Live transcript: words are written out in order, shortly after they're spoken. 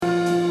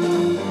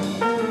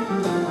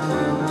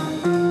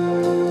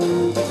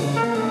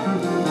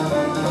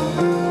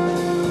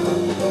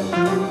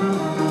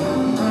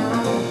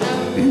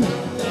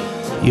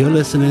You're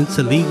listening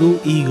to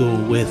Legal Eagle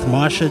with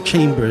Marsha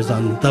Chambers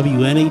on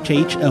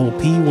WNHH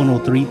LP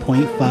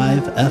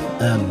 103.5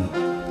 FM.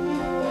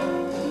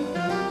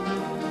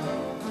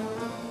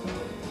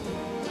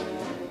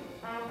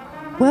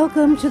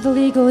 Welcome to the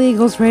Legal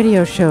Eagles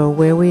radio show,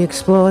 where we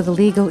explore the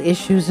legal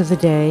issues of the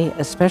day,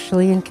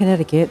 especially in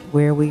Connecticut,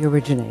 where we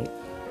originate.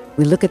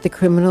 We look at the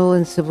criminal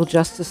and civil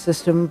justice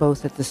system,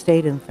 both at the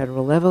state and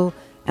federal level,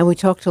 and we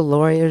talk to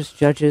lawyers,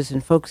 judges,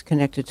 and folks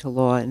connected to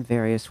law in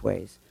various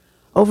ways.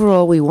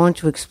 Overall, we want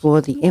to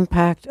explore the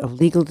impact of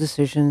legal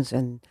decisions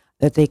and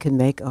that they can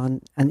make on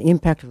an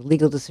impact of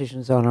legal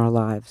decisions on our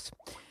lives.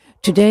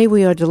 Today,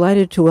 we are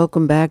delighted to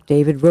welcome back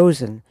David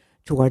Rosen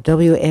to our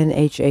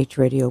WNHH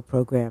radio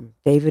program.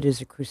 David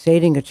is a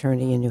crusading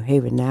attorney in New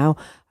Haven now,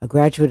 a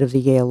graduate of the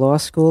Yale Law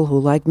School who,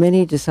 like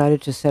many,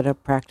 decided to set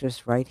up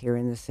practice right here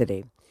in the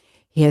city.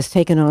 He has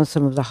taken on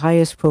some of the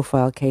highest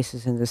profile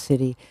cases in the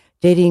city,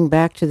 dating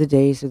back to the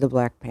days of the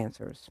Black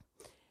Panthers.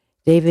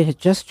 David had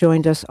just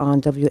joined us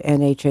on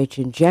WNHH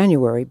in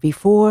January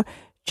before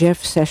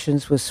Jeff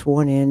Sessions was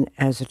sworn in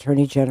as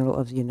Attorney General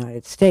of the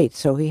United States.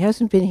 So he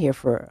hasn't been here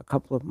for a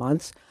couple of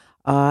months,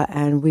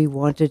 and we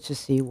wanted to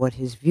see what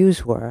his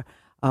views were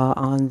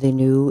on the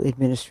new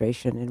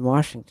administration in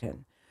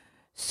Washington.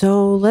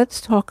 So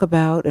let's talk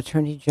about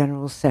Attorney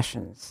General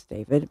Sessions,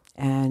 David,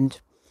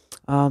 and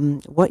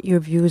what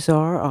your views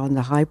are on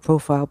the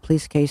high-profile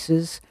police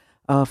cases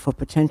for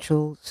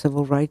potential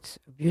civil rights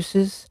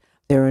abuses.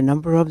 There are a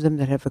number of them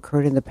that have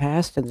occurred in the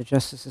past, and the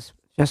Justice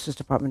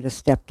Department has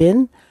stepped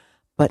in.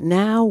 But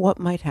now, what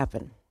might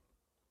happen?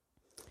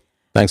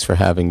 Thanks for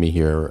having me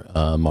here,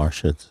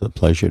 Marsha. It's a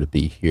pleasure to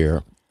be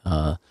here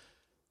and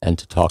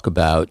to talk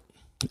about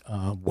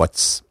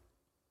what's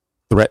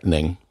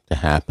threatening to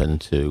happen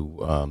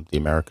to the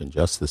American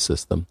justice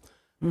system.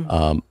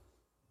 Mm-hmm.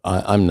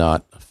 I'm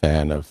not a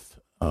fan of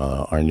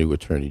our new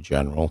Attorney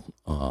General.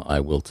 I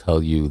will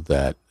tell you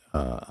that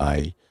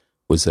I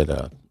was at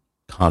a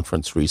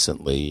conference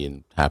recently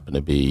and happened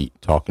to be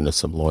talking to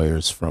some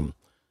lawyers from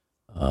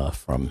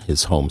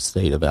his home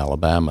state of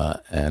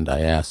Alabama, and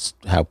I asked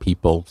how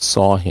people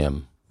saw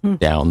him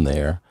down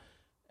there,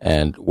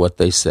 and what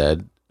they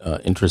said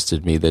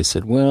interested me. They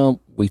said, "Well,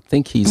 we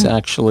think he's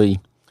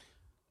actually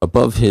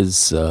above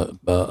his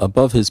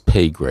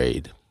pay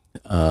grade.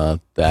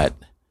 That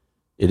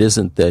it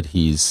isn't that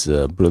he's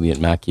a brilliant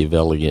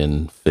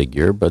Machiavellian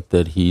figure, but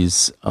that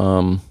he's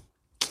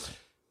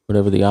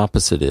whatever the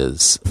opposite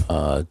is.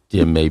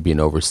 Dim may be an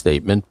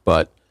overstatement,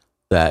 but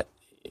that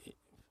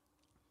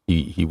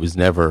he was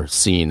never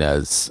seen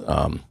as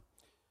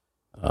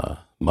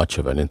much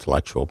of an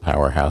intellectual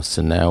powerhouse,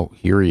 and now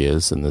here he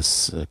is in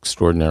this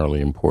extraordinarily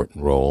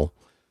important role,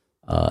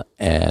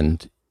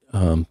 and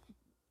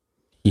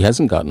he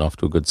hasn't gotten off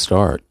to a good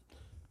start.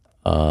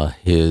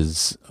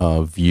 His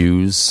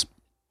views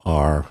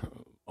are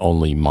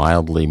only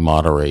mildly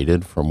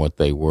moderated from what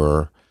they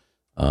were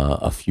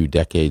a few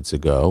decades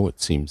ago, it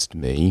seems to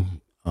me,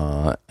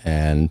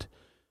 and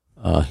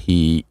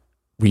he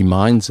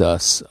reminds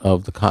us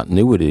of the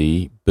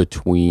continuity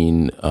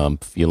between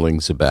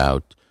feelings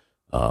about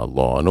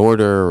law and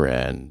order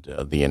and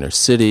the inner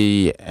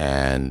city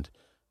and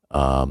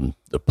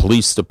the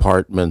police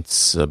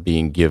departments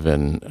being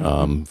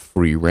given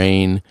free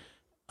rein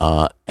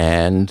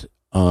and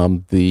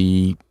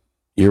the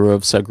era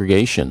of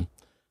segregation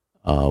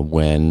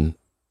when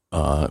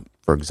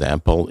for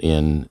example,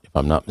 if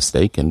I'm not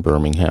mistaken,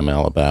 Birmingham,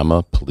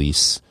 Alabama,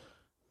 police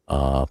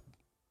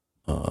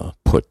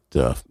put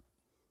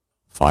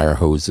fire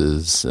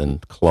hoses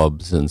and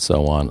clubs and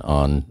so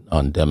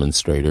on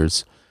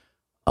demonstrators,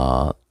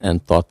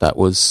 and thought that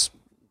was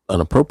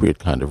an appropriate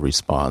kind of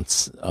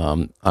response.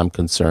 I'm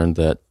concerned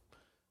that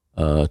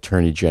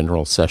Attorney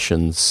General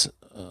Sessions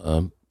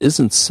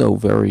isn't so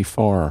very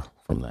far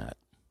from that.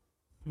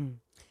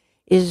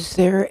 Is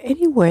there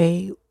any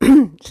way,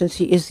 since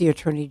he is the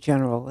Attorney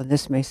General, and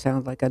this may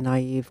sound like a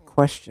naive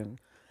question,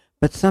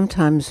 but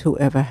sometimes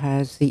whoever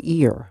has the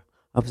ear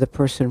of the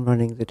person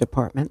running the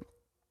department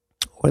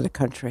or the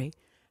country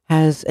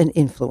has an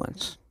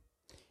influence.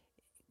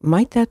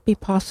 Might that be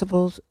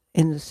possible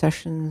in the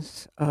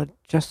Sessions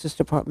Justice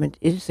Department?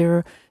 Is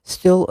there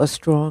still a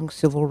strong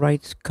civil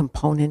rights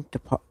component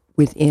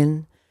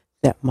within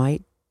that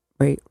might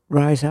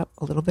rise up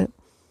a little bit?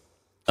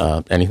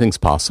 Anything's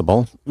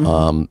possible.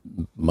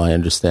 Mm-hmm. My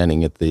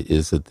understanding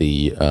is that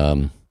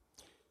the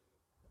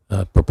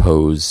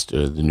proposed,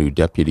 the new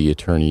Deputy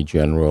Attorney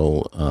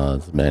General,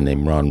 the man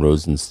named Ron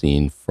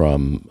Rosenstein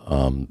from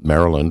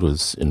Maryland,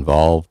 was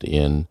involved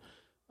in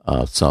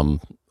some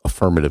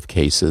affirmative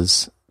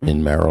cases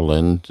in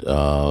Maryland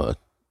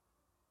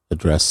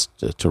addressed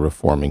to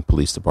reforming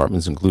police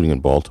departments, including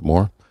in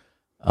Baltimore.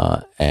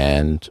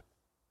 And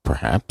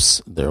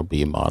perhaps there'll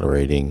be a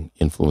moderating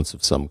influence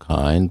of some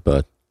kind,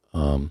 but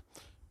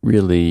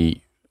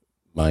really,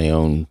 my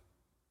own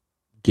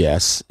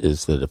guess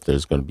is that if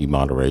there's going to be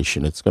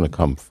moderation, it's going to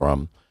come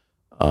from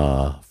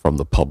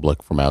the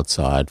public, from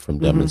outside, from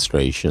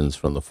demonstrations,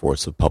 from the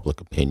force of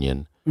public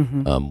opinion,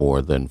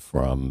 more than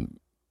from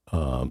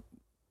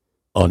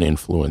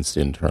uninfluenced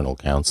internal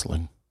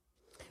counseling.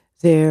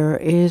 There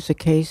is a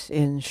case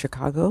in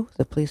Chicago,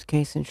 the police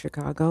case in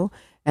Chicago,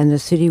 and the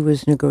city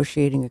was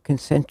negotiating a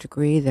consent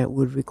decree that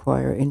would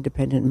require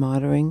independent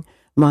monitoring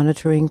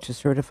to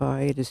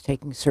certify it is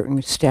taking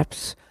certain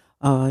steps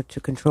to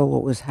control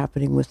what was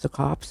happening with the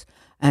cops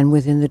and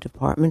within the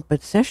department.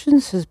 But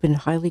Sessions has been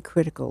highly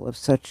critical of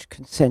such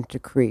consent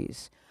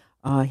decrees.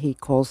 He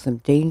calls them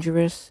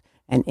dangerous,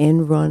 an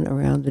end run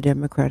around the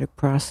democratic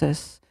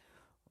process.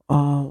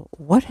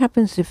 What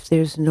happens if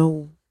there's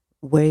no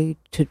way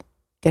to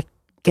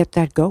get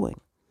that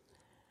going?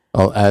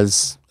 Well,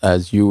 as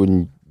you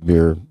and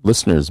your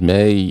listeners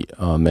may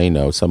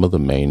know, some of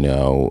them may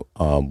know,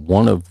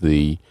 one of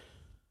the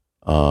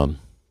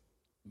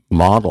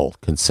model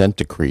consent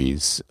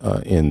decrees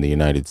in the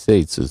United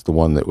States is the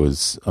one that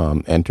was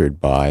entered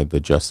by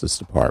the Justice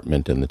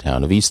Department in the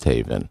town of East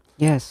Haven.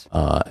 Yes.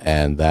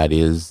 And that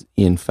is,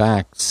 in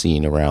fact,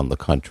 seen around the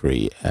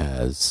country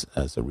as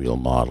a real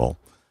model.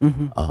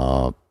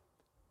 Mm-hmm.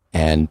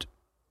 And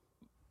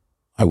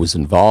I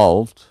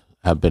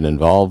have been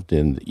involved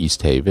in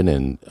East Haven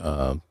in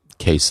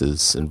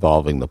cases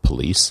involving the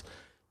police.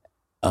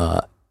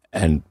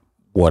 And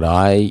what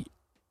I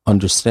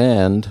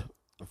understand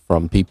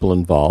from people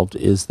involved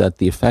is that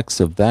the effects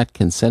of that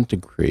consent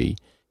decree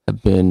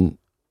have been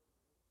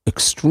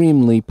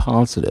extremely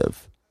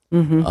positive.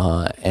 Mm-hmm.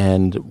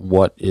 And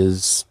what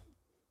is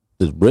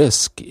the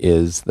risk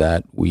is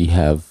that we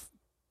have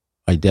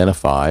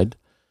identified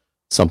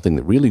something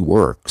that really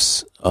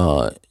works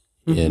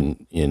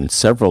in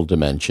several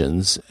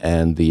dimensions,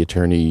 and the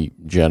Attorney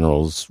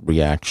General's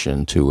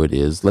reaction to it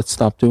is, let's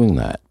stop doing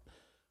that.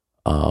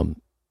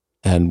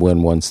 And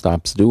when one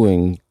stops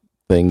doing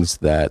things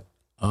that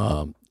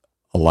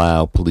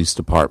allow police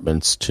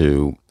departments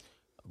to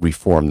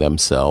reform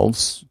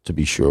themselves, to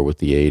be sure with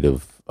the aid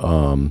of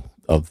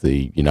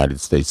the United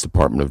States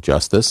Department of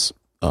Justice,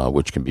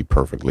 which can be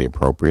perfectly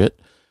appropriate,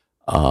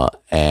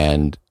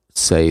 and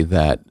say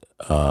that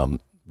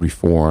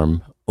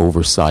reform,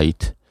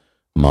 oversight,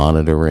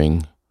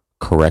 monitoring,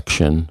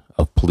 correction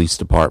of police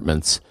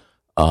departments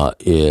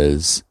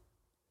is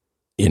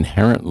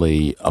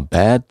inherently a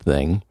bad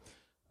thing,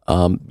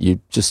 you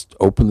just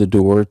open the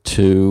door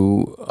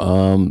to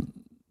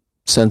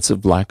sense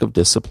of lack of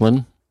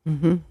discipline,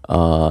 mm-hmm.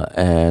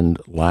 And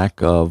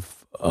lack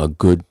of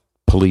good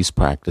police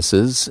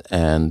practices,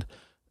 and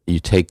you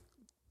take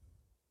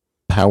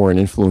power and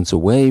influence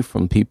away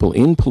from people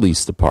in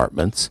police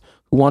departments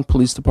who want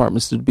police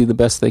departments to be the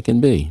best they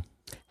can be.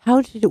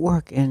 How did it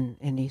work in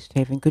East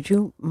Haven?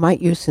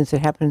 Might you, since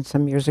it happened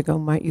some years ago,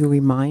 might you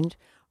remind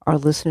our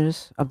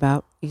listeners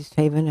about East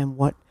Haven and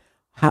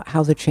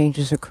how the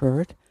changes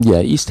occurred?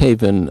 Yeah, East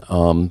Haven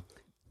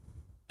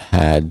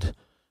had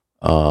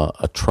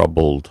a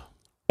troubled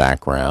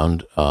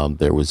background.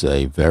 There was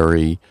a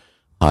very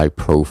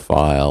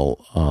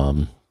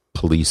high-profile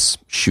police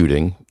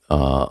shooting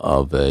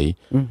of an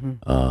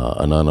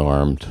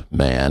unarmed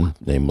man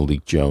named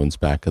Malik Jones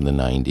back in the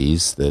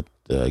 90s that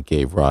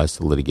gave rise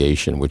to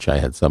litigation, which I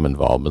had some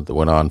involvement, that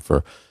went on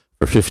for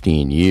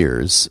 15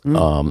 years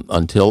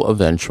until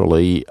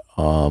eventually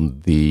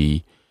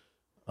the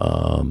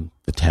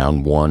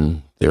town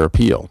won their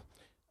appeal.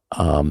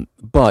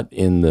 But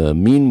in the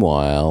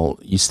meanwhile,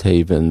 East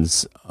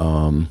Haven's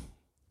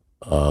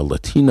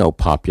Latino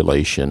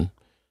population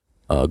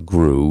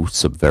grew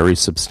very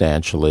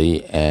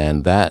substantially,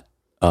 and that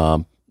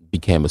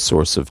became a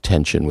source of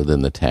tension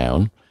within the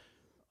town.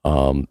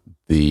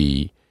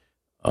 The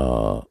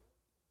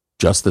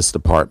Justice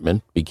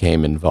Department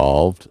became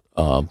involved.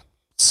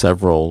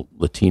 Several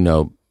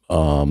Latino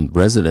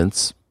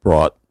residents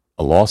brought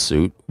a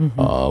lawsuit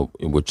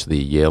in which the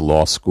Yale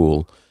Law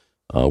School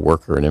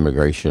Worker and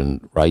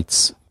Immigration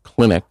Rights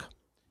Clinic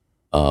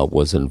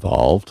was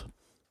involved,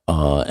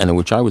 and in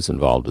which I was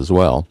involved as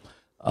well.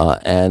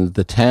 And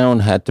the town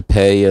had to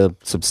pay a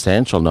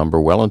substantial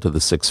number, well into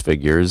the six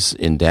figures,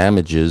 in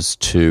damages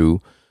to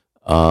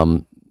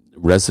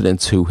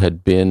residents who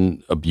had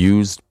been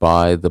abused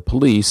by the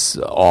police,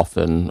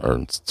 often, or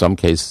in some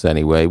cases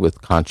anyway,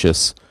 with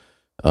conscious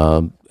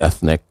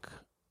ethnic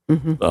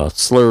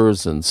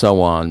slurs and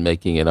so on,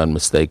 making it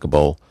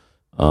unmistakable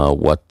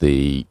what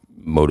the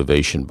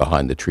motivation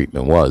behind the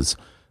treatment was.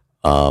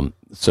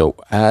 So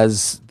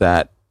as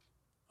that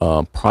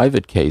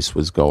private case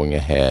was going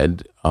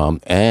ahead,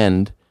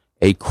 and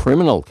a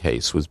criminal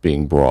case was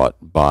being brought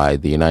by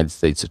the United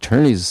States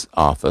Attorney's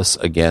Office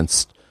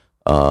against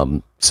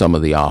some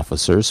of the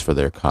officers for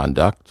their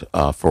conduct,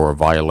 for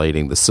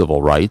violating the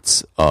civil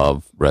rights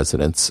of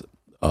residents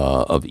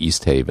of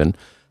East Haven,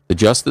 the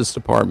Justice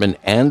Department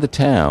and the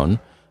town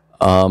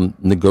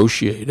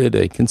negotiated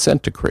a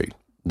consent decree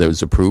that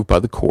was approved by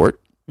the court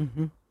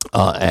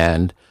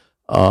and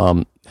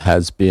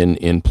has been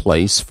in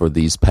place for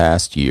these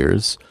past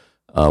years,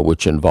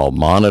 which involved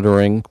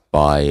monitoring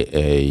by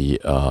a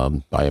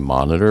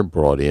monitor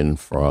brought in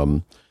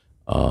from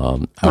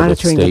out of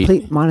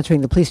state.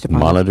 Monitoring the police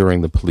department.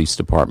 Monitoring the police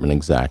department,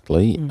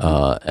 exactly.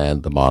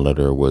 And the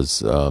monitor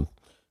was a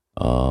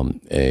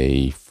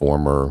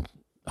former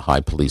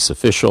high police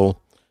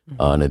official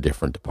in a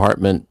different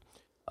department.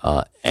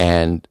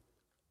 And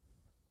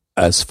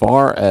as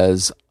far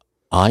as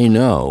I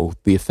know,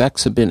 the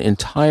effects have been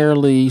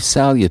entirely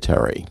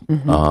salutary.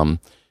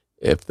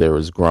 If there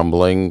was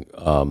grumbling,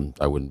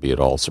 I wouldn't be at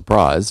all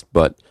surprised.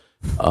 But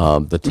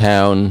the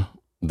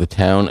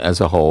town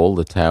as a whole,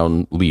 the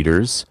town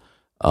leaders,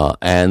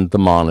 and the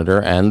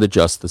monitor, and the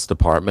Justice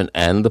Department,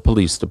 and the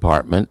police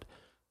department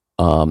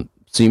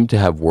seem to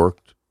have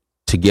worked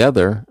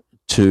together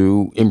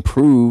to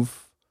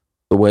improve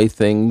the way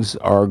things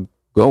are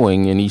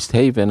going in East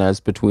Haven as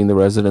between the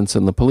residents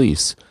and the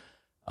police.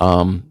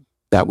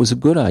 That was a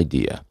good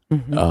idea.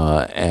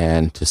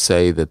 And to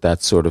say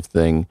that sort of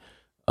thing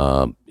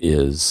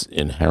is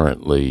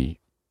inherently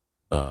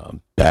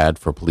bad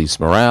for police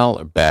morale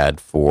or bad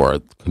for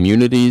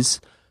communities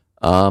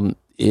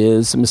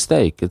is a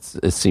mistake. It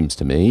seems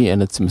to me,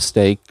 and it's a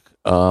mistake.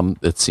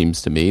 It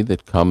seems to me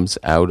that comes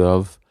out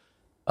of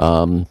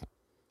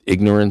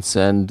ignorance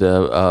and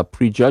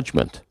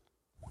prejudgment.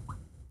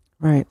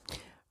 Right,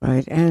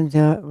 and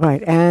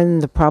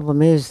the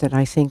problem is that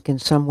I think in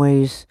some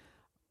ways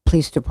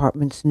police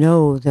departments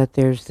know that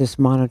there's this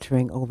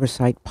monitoring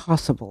oversight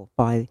possible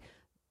by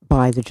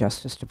the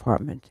Justice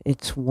Department.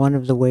 It's one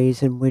of the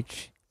ways in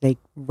which they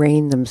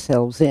rein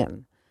themselves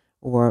in,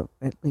 or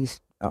at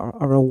least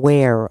are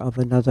aware of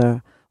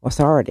another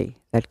authority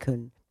that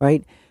can,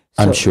 right?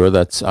 So I'm sure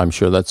that's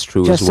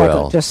true as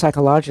well. Just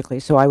psychologically.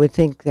 So I would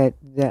think that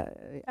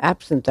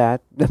absent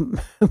that, there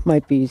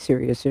might be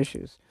serious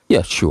issues.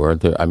 Yeah, sure.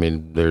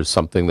 There's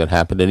something that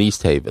happened in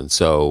East Haven.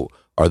 So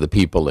are the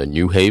people in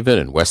New Haven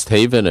and West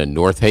Haven and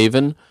North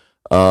Haven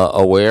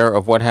aware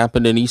of what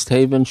happened in East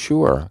Haven?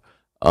 Sure.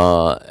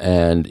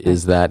 And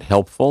is that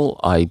helpful?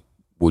 I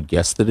would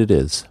guess that it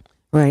is.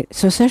 Right.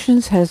 So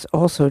Sessions has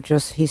also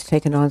he's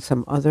taken on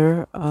some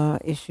other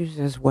issues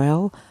as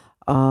well,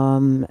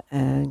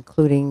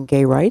 including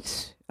gay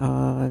rights.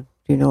 Do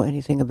you know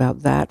anything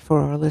about that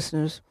for our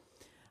listeners?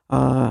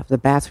 The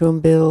bathroom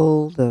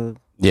bill,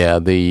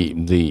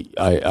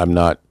 I'm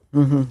not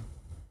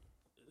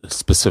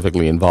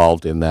specifically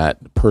involved in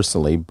that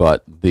personally,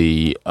 but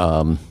the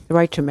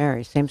right to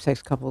marry,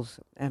 same-sex couples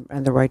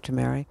and the right to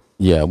marry.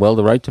 Yeah, well,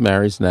 the right to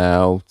marry is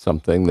now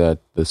something that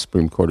the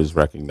Supreme Court has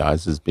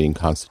recognized as being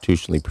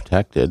constitutionally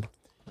protected,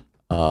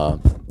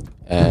 and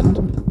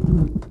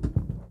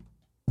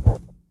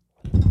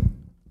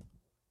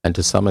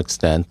to some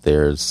extent,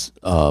 there's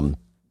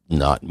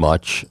not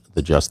much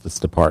the Justice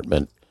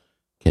Department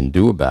can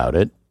do about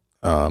it,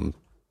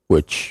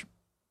 which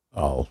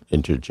I'll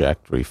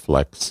interject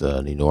reflects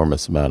an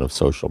enormous amount of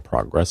social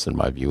progress, in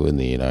my view, in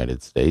the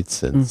United States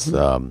since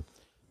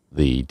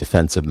the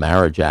Defense of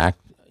Marriage Act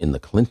in the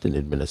Clinton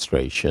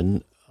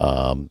administration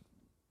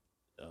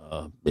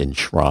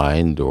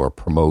enshrined or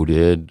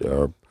promoted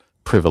or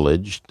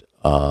privileged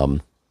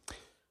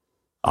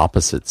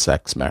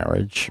opposite-sex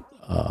marriage.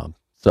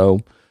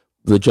 So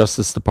the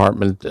Justice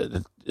Department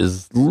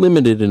is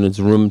limited in its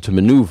room to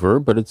maneuver,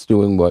 but it's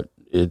doing what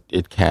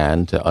it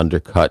can to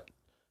undercut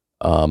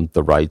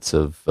the rights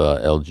of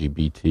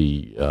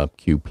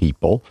LGBTQ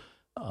people,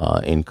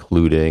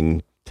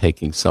 including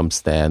taking some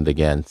stand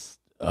against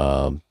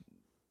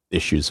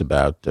issues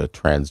about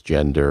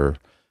transgender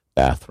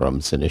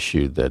bathrooms, an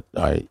issue that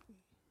I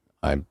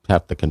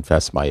have to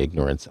confess my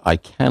ignorance. I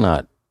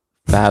cannot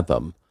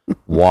fathom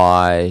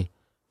why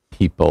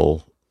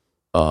people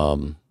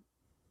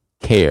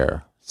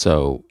care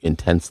so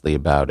intensely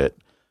about it,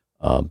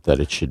 that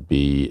it should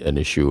be an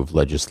issue of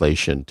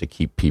legislation to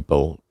keep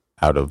people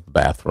out of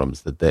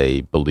bathrooms that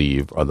they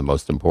believe are the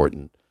most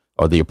important,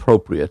 or the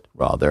appropriate,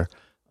 rather,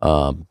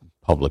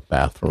 public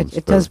bathrooms.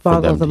 It does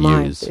boggle the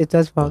mind. It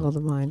does boggle the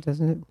mind,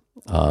 doesn't it?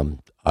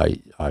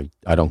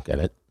 I don't get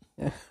it.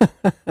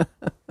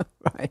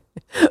 Right.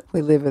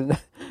 We live in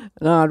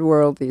an odd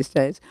world these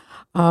days.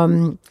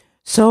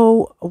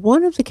 So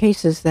one of the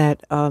cases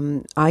that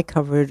I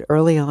covered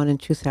early on in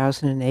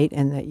 2008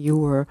 and that you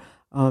were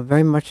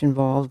very much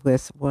involved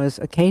with was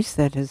a case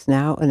that is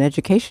now an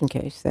education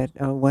case that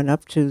went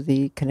up to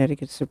the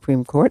Connecticut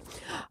Supreme Court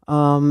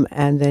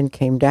and then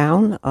came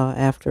down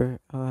after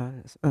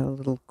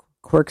little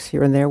quirks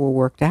here and there were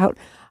worked out.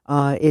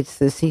 It's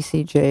the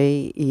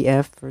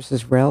CCJEF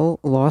versus REL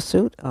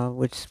lawsuit,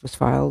 which was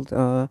filed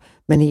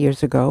many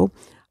years ago.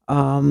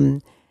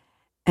 And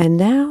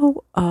now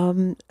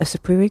a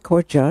Superior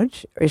Court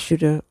judge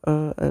issued a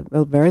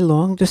very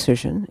long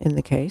decision in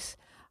the case,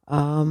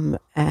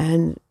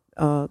 and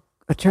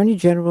Attorney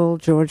General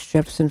George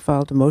Jefferson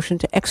filed a motion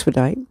to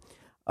expedite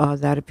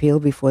that appeal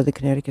before the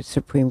Connecticut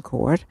Supreme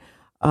Court,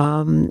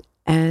 and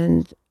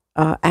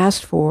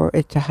asked for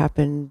it to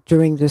happen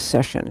during this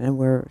session. And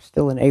we're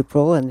still in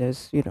April, and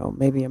there's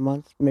maybe a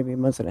month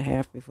and a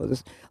half before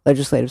this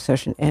legislative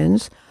session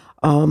ends.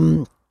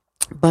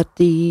 But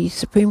the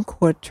Supreme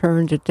Court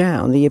turned it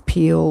down. The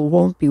appeal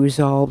won't be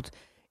resolved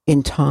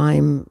in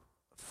time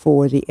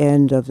for the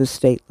end of the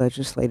state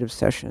legislative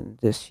session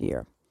this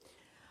year.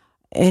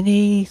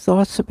 Any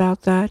thoughts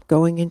about that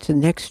going into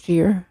next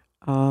year?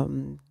 A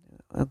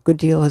good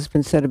deal has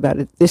been said about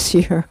it this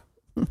year.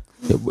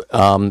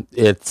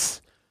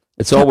 It's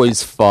It's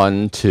always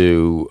fun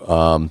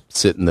to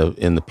sit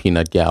in the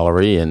peanut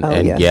gallery and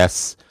yes.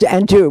 guess.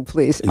 And do,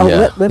 please.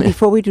 Yeah.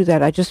 Before we do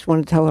that, I just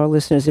want to tell our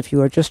listeners, if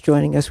you are just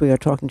joining us, we are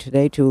talking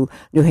today to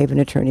New Haven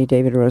attorney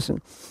David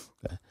Rosen.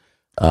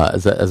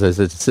 As I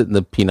said, sit in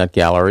the peanut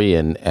gallery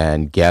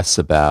and guess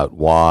about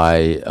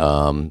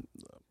why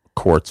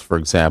courts, for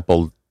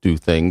example, do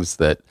things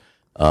that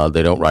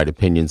they don't write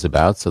opinions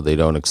about, so they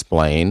don't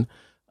explain.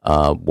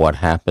 What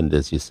happened,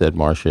 as you said,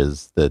 Marcia,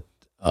 is that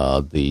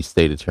the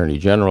state attorney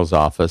general's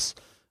office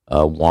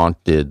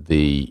wanted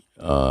the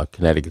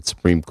Connecticut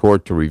Supreme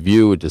Court to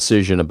review a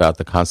decision about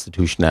the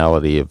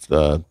constitutionality of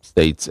the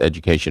state's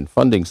education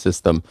funding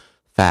system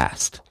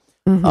fast.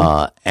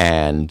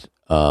 And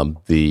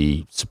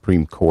the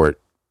Supreme Court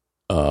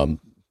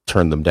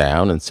turned them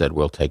down and said,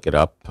 we'll take it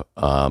up,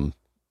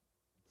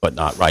 but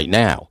not right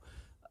now.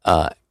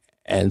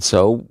 And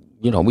so,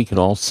 we can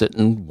all sit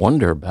and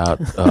wonder about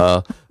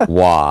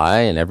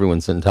why, and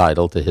everyone's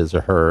entitled to his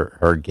or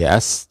her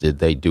guess. Did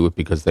they do it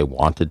because they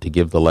wanted to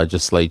give the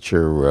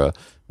legislature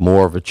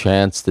more of a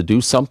chance to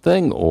do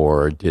something,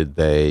 or did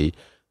they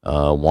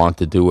want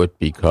to do it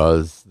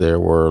because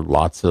there were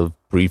lots of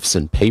briefs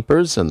and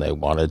papers and they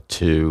wanted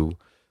to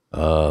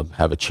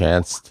have a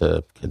chance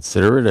to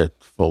consider it at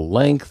full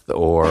length,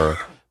 or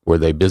were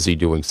they busy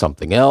doing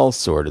something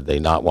else, or did they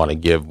not want to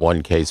give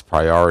one case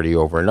priority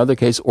over another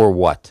case, or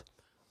what?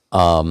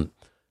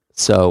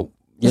 So,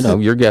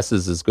 your guess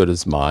is as good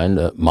as mine.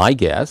 My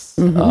guess,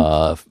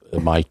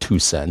 my 2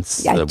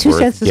 cents,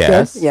 worth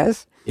guess, good.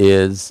 Yes,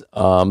 is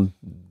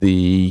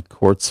the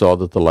court saw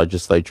that the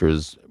legislature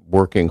is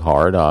working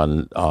hard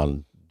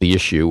on the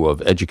issue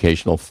of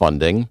educational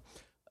funding.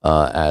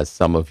 As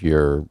some of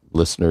your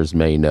listeners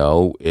may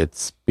know,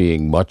 it's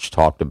being much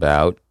talked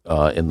about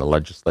in the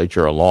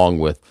legislature, along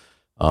with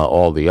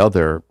all the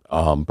other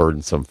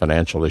burdensome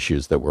financial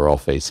issues that we're all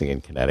facing in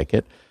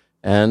Connecticut.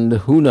 And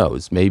who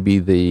knows, maybe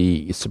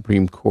the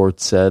Supreme Court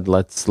said,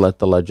 let's let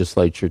the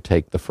legislature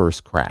take the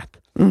first crack.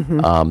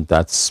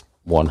 That's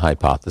one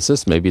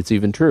hypothesis. Maybe it's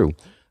even true.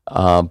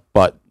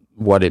 But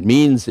what it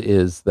means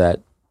is that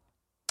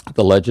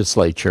the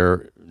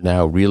legislature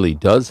now really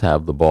does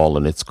have the ball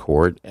in its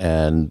court,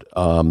 and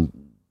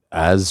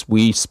as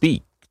we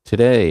speak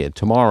today and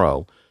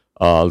tomorrow,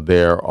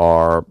 there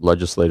are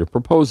legislative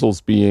proposals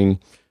being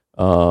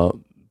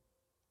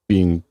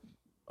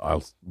I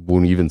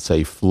won't even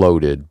say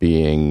floated,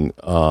 being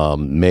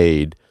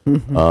made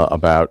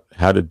about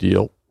how to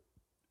deal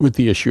with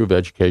the issue of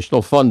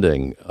educational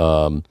funding.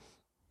 Bob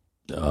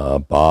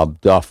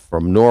Duff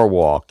from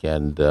Norwalk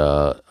and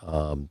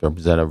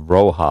Representative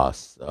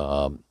Rojas,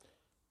 or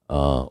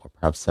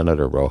perhaps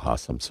Senator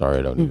Rojas, I'm sorry,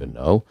 I don't even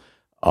know,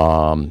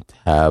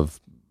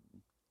 have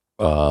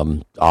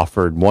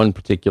offered one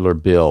particular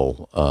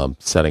bill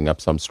setting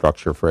up some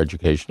structure for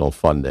educational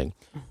funding.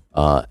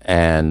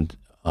 And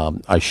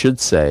I should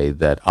say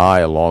that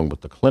I, along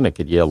with the clinic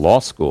at Yale Law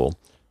School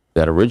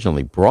that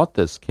originally brought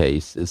this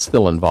case, is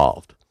still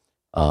involved,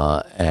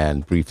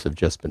 and briefs have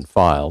just been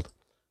filed.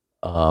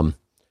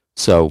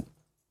 So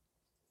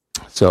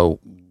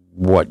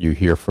what you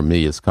hear from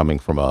me is coming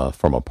from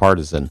a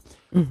partisan.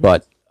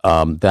 But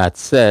that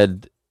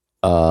said,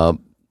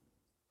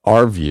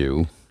 our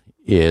view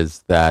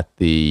is that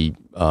the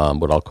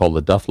what I'll call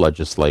the Duff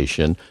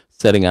legislation,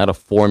 setting out a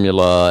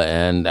formula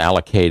and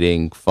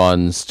allocating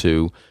funds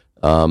to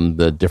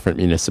the different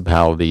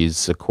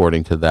municipalities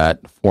according to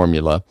that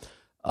formula,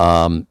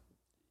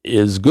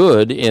 is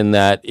good in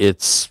that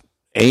it's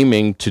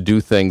aiming to do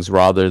things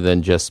rather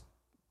than just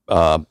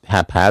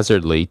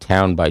haphazardly,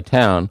 town by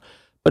town.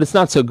 But it's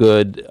not so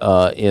good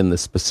in the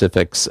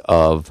specifics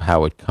of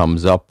how it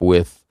comes up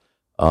with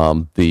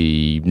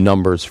the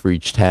numbers for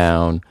each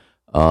town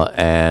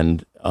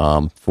and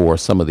for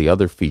some of the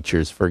other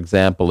features. For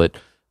example, it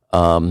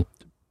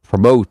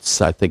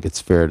promotes, I think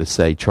it's fair to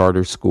say,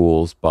 charter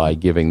schools by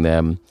giving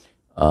them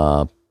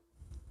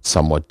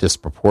somewhat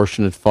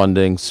disproportionate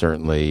funding,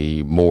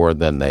 certainly more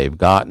than they've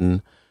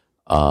gotten,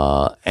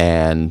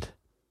 and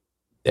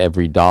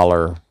every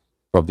dollar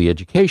of the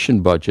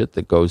education budget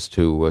that goes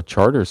to a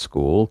charter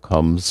school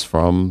comes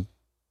from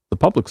the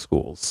public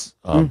schools,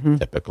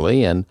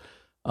 typically, and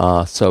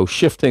so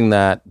shifting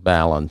that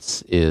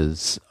balance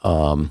is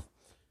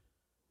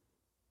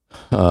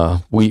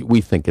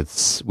we think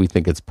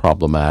it's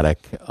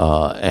problematic,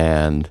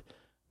 and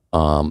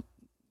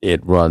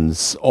it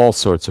runs all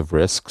sorts of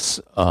risks.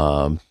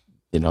 Some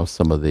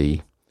of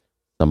the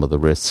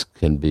risks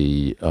can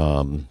be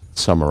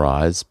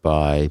summarized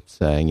by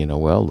saying,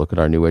 well, look at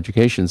our new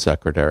education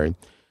secretary,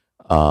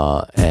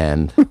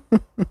 and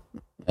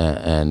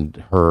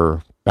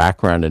her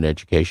background in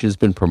education has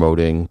been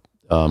promoting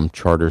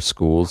charter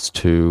schools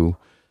to,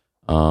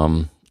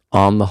 on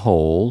the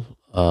whole,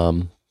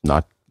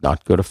 not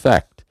good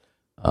effect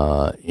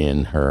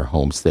in her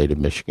home state of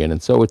Michigan,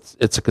 and so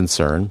it's a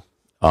concern.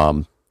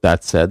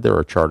 That said, there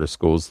are charter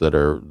schools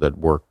that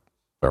work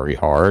very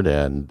hard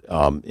and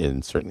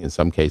certainly in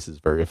some cases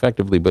very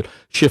effectively, but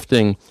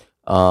shifting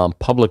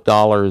public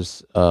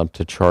dollars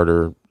to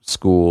charter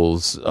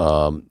schools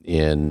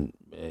in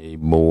a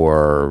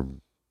more,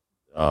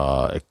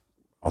 I'll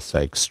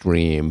say,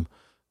 extreme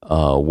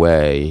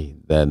way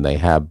than they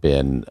have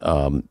been,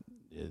 to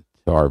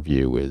our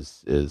view,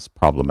 is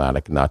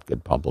problematic, not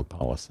good public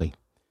policy.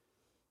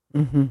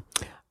 Mm-hmm.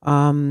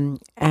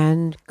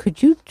 And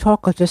could you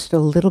talk just a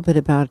little bit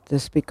about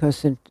this,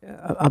 because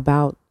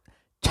about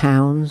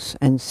towns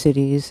and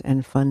cities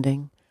and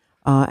funding,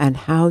 and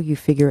how you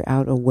figure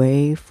out a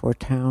way for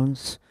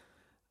towns?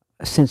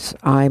 Since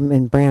I'm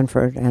in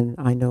Branford and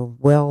I know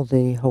well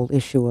the whole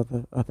issue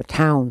of a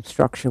town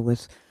structure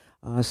with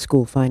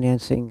school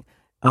financing,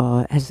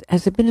 has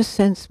there been a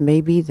sense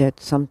maybe that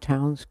some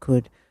towns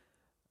could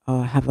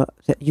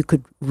that you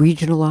could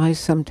regionalize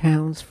some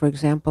towns, for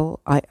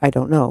example? I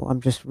don't know. I'm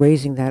just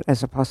raising that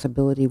as a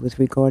possibility with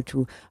regard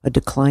to a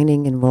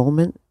declining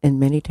enrollment in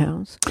many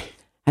towns.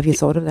 Have you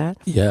thought of that?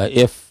 Yeah,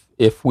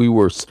 if we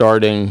were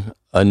starting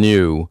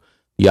anew,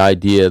 the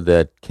idea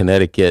that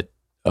Connecticut,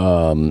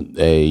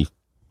 a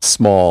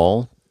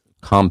small,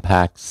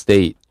 compact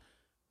state,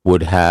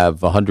 would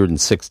have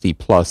 160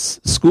 plus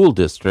school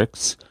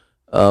districts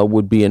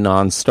would be a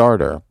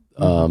non-starter.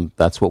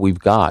 That's what we've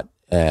got.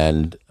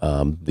 And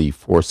the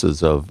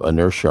forces of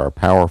inertia are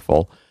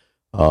powerful,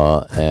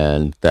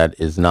 and that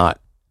is not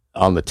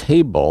on the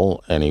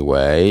table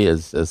anyway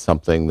as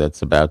something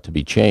that's about to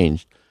be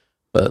changed.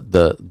 But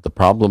the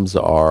problems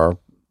are,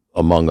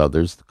 among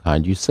others, the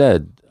kind you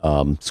said.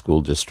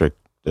 School District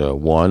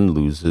 1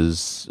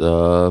 loses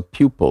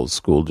pupils.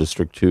 School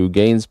District 2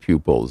 gains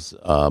pupils.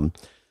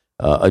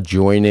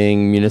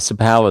 Adjoining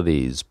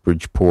municipalities,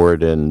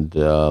 Bridgeport and,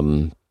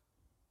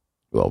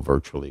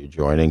 virtually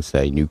adjoining,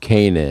 say, New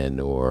Canaan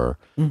or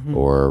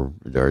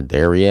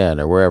Darien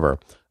or wherever,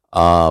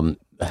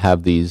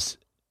 have these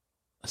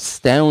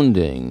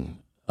astounding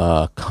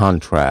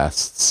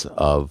contrasts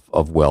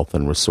of wealth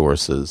and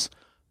resources.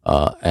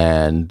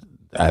 And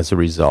as a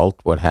result,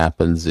 what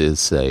happens is,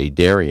 say,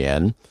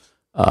 Darien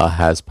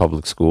has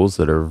public schools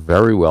that are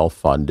very well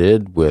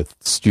funded with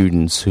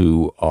students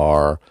who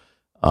are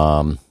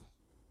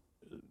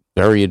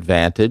very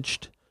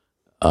advantaged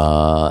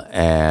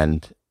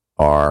and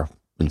are,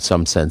 in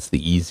some sense,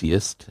 the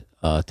easiest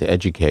to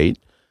educate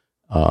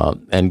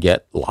and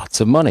get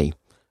lots of money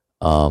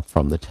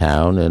from the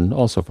town and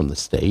also from the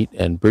state.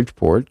 And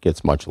Bridgeport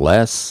gets much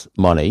less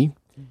money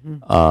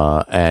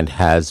and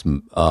has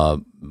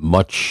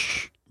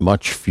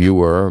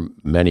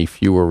many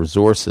fewer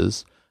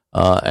resources,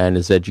 and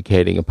is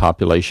educating a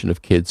population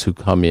of kids who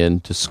come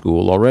into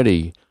school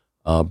already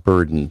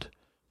burdened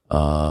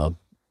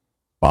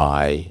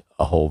by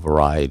a whole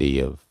variety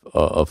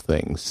of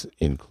things,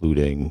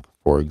 including,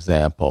 for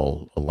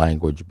example, a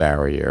language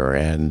barrier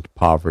and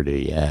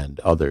poverty and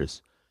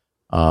others.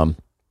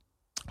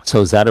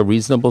 So is that a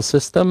reasonable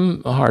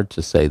system? Hard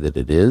to say that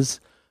it is.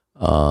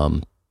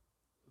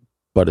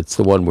 But it's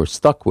the one we're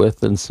stuck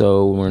with, and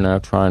so we're now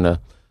trying to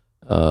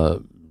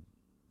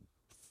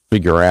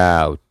figure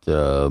out,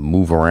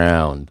 move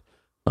around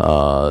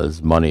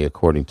as money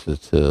according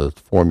to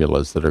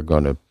formulas that are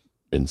going to,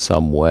 in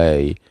some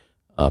way,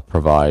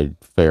 provide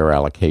fair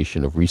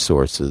allocation of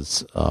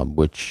resources,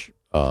 which,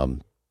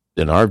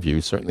 in our view,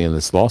 certainly in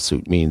this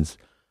lawsuit, means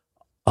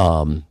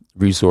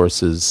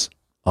resources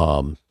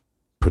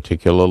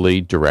particularly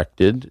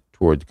directed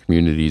toward the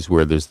communities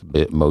where there's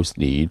the most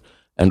need,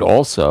 and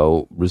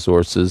also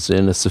resources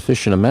in a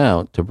sufficient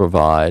amount to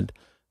provide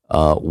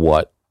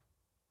what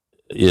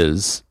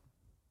is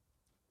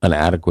an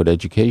adequate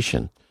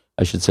education.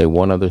 I should say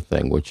one other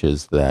thing, which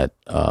is that,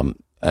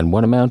 and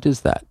what amount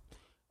is that?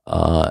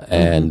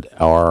 And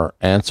our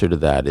answer to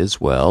that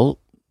is, well,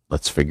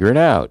 let's figure it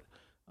out.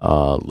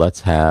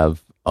 Let's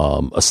have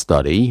a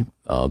study.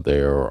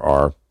 There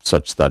are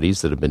such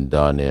studies that have been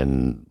done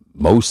in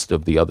most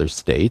of the other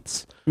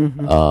states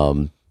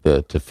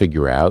to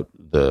figure out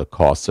the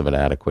costs of an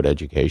adequate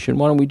education.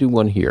 Why don't we do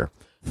one here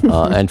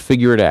and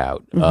figure it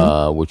out,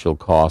 which will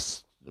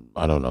cost,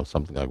 I don't know,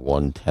 something like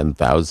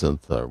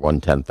 1/10,000th or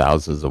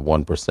 1/10,000th of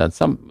 1%,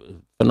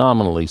 some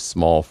phenomenally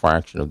small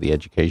fraction of the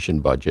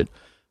education budget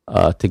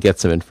to get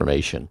some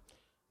information.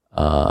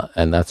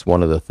 And that's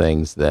one of the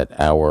things that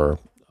our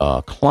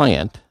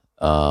client,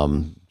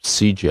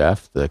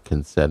 CGEF, the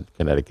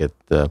Connecticut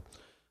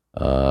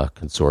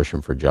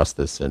Consortium for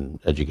Justice and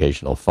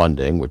Educational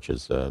Funding, which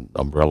is an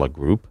umbrella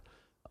group,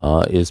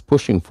 is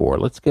pushing for.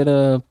 Let's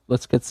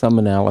get some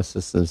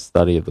analysis and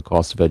study of the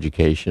cost of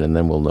education, and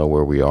then we'll know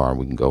where we are, and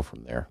we can go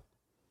from there.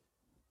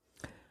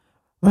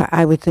 Well,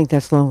 I would think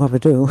that's long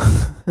overdue,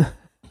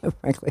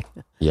 frankly.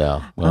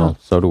 Yeah, well,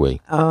 so do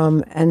we.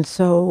 And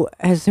so,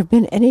 has there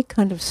been any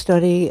kind of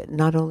study,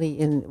 not only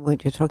in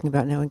what you're talking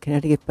about now in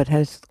Connecticut, but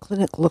has the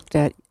clinic looked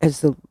at,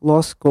 as the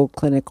law school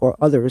clinic or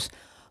others,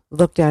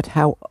 looked at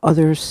how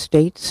other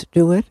states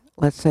do it?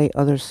 Let's say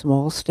other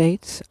small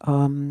states.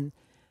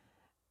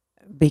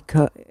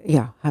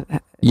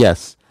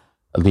 Yes,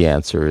 the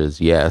answer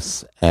is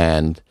yes.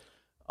 And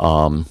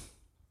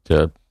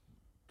to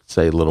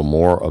say a little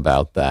more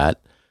about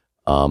that,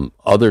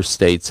 other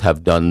states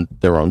have done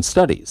their own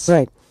studies.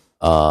 Right.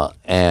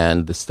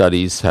 And the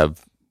studies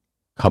have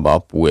come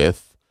up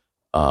with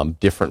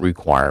different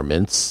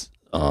requirements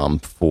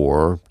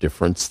for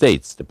different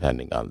states,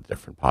 depending on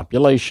different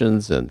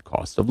populations and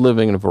cost of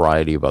living and a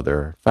variety of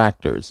other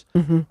factors.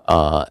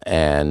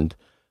 And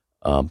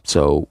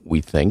so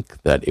we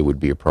think that it would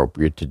be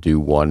appropriate to do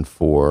one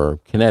for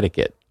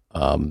Connecticut.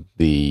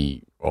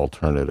 The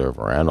alternative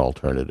or an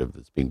alternative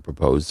that's being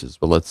proposed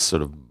is, well, let's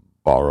sort of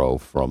borrow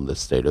from this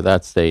state or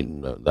that state,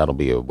 and that'll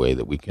be a way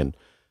that we can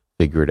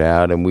figure it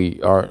out.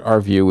 And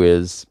our view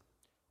is,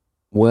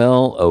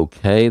 well,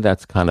 okay,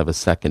 that's kind of a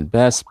second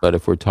best, but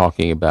if we're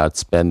talking about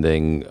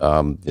spending,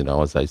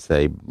 as I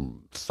say,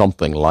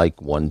 something like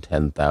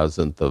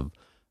 1/10,000th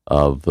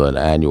of an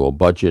annual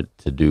budget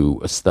to do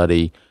a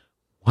study,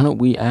 why don't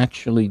we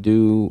actually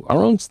do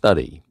our own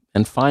study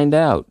and find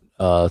out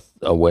a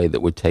way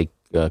that would take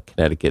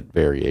Connecticut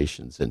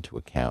variations into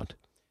account?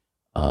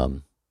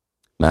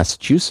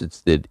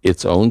 Massachusetts did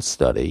its own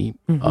study,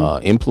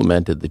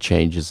 implemented the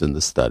changes in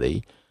the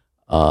study,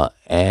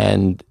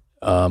 and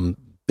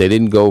they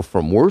didn't go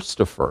from worst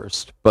to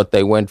first, but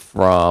they went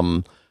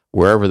from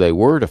wherever they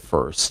were to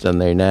first,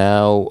 and they're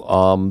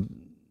now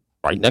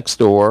right next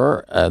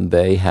door, and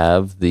they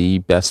have the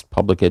best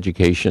public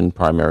education,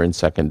 primary and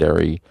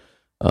secondary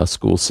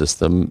school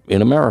system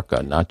in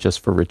America, not just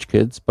for rich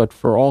kids, but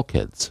for all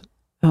kids.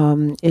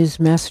 Is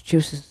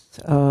Massachusetts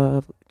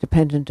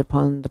dependent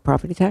upon the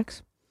property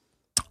tax?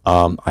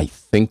 I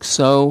think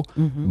so,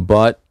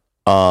 but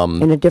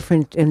in a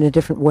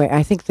different way.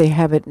 I think they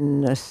have it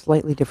in a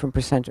slightly different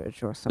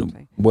percentage or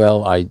something.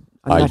 Well, I'm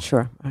not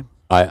sure.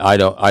 I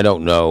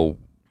don't know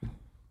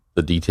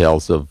the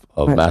details of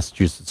Right.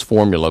 Massachusetts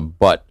formula,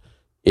 but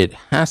it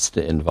has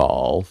to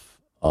involve,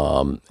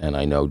 and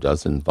I know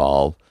does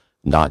involve,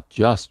 not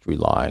just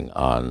relying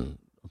on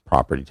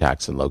property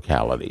tax in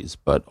localities,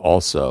 but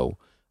also,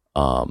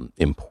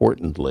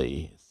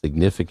 importantly,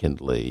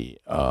 significantly,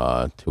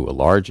 to a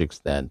large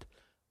extent,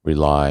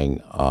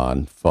 relying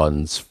on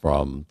funds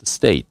from the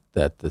state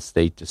that the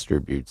state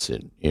distributes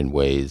in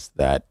ways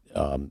that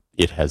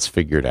it has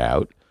figured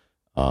out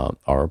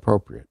are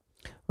appropriate.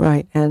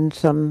 Right, and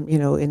some,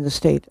 in the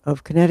state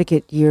of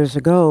Connecticut years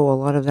ago, a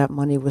lot of that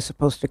money was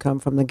supposed to come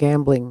from the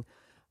gambling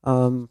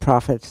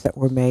profits that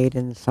were made,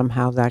 and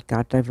somehow that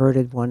got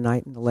diverted one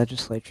night in the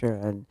legislature,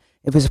 and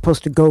it was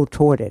supposed to go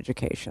toward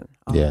education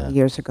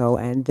years ago,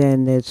 and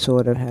then it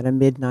sort of had a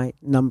midnight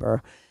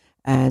number.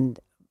 And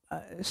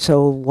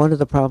so one of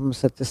the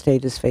problems that the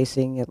state is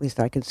facing, at least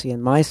I can see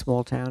in my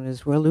small town,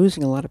 is we're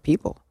losing a lot of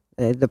people.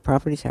 The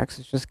property tax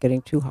is just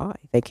getting too high.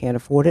 They can't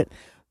afford it.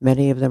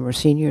 Many of them are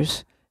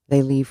seniors.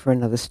 They leave for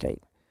another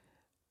state.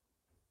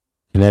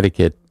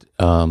 Connecticut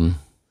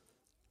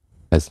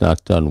has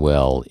not done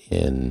well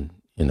in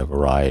a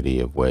variety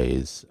of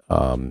ways,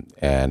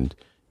 and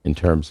in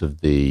terms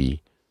of the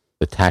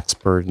tax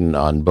burden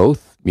on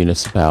both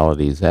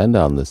municipalities and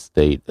on the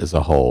state as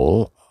a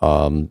whole,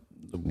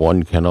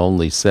 one can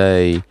only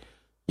say,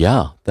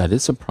 yeah, that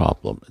is a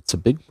problem. It's a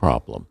big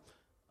problem.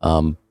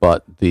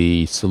 But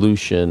the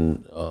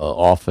solution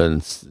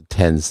often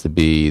tends to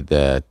be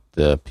that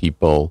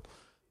people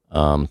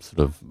sort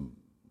of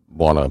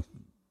want to,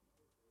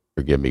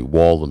 forgive me,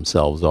 wall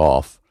themselves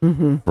off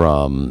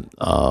from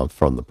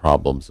the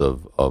problems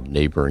of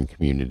neighboring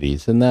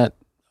communities, and that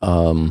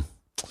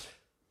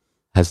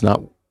has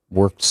not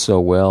worked so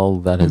well.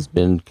 That has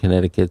been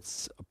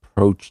Connecticut's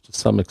approach to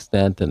some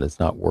extent, and has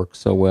not worked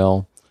so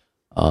well.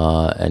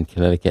 And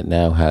Connecticut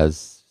now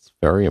has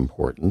very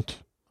important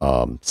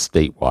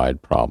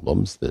statewide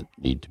problems that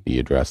need to be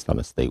addressed on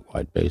a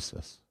statewide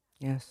basis.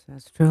 Yes,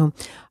 that's true.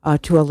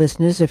 To our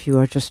listeners, if you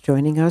are just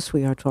joining us,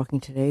 we are talking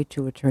today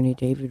to Attorney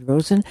David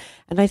Rosen,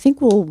 and I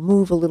think we'll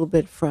move a little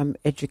bit from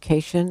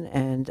education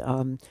and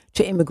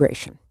to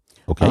immigration,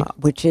 Okay.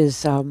 Which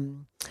is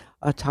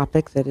a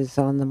topic that is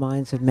on the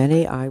minds of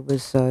many. I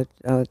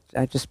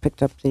just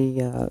picked up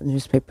the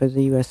newspaper,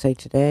 the USA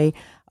Today,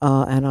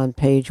 and on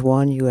page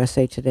 1,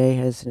 USA Today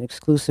has an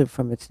exclusive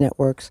from its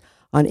networks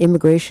on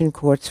immigration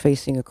courts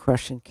facing a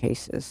crush in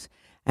cases.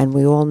 And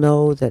we all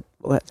know that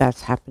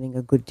that's happening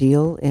a good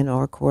deal in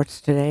our courts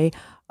today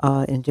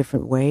in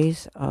different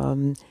ways.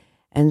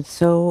 And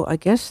so I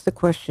guess the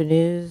question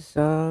is,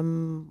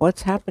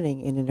 what's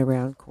happening in and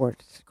around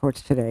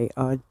courts today?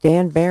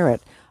 Dan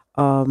Barrett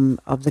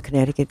of the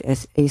Connecticut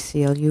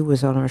ACLU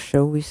was on our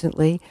show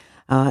recently,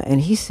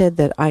 and he said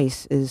that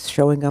ICE is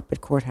showing up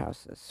at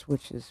courthouses,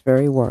 which is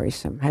very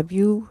worrisome. Have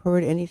you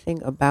heard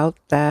anything about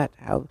that,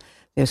 how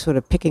they're sort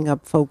of picking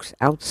up folks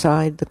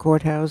outside the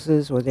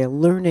courthouses, or they're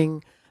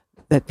learning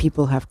that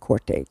people have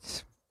court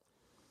dates?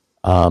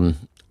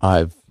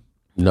 I've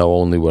know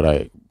only what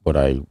I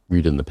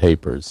read in the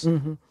papers,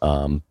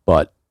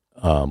 but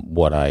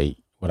what I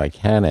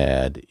can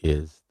add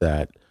is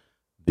that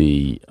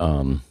the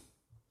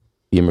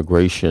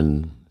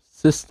immigration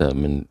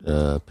system, and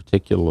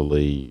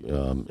particularly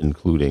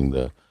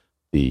including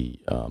the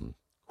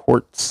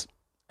courts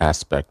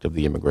aspect of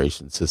the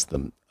immigration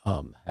system,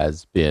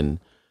 has been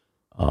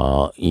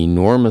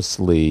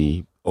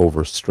enormously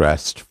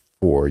overstressed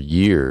for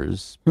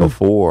years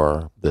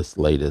before this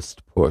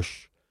latest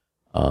push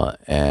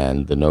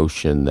and the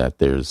notion that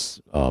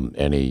there's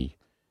any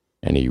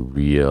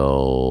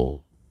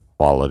real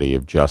quality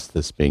of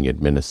justice being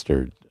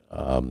administered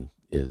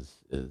is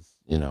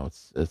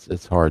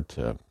it's hard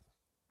to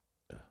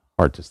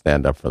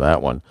stand up for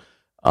that one.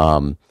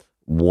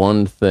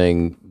 One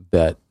thing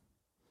that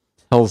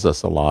tells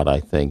us a lot, I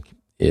think,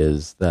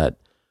 is that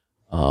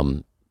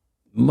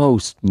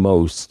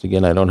most,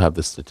 again, I don't have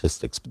the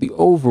statistics, but the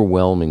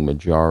overwhelming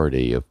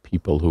majority of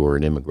people who are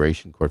in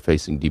immigration court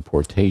facing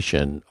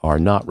deportation are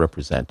not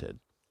represented.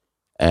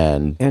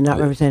 And they're not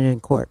represented in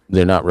court.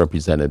 They're not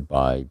represented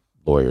by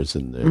lawyers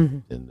in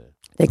the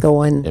they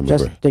go in,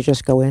 they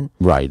just go in.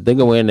 Right. They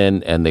go in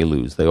and they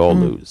lose. They all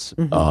lose.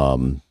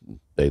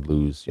 They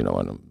lose,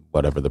 on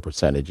whatever the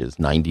percentage is,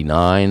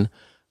 99.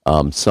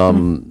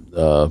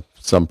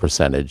 Some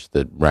percentage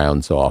that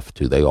rounds off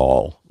to they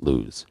all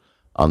lose.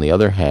 On the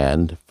other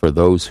hand, for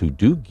those who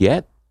do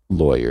get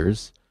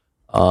lawyers,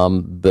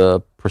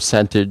 the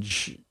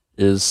percentage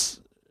is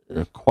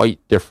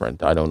quite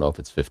different. I don't know if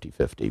it's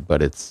 50-50,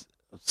 but it's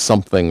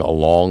something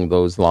along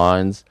those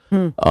lines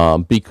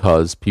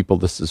because people,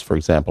 this is, for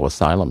example,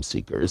 asylum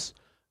seekers,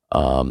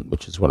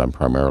 which is what I'm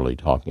primarily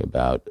talking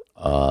about,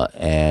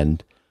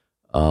 and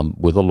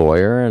with a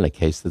lawyer and a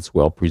case that's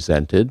well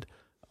presented,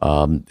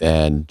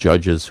 and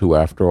judges who,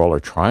 after all, are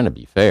trying to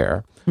be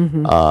fair,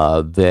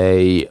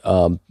 there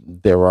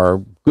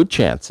are good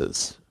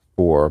chances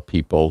for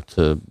people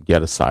to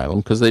get asylum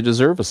because they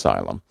deserve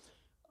asylum.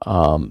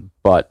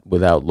 But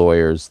without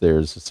lawyers,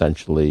 there's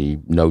essentially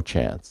no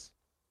chance.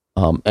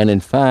 And in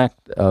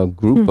fact, a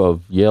group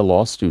of Yale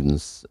law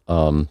students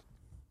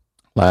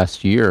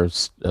last year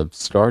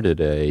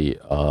started a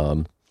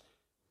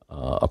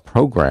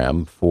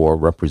program for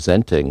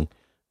representing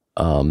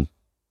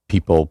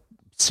people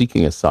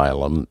seeking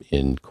asylum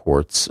in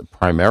courts,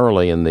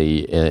 primarily in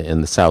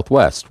the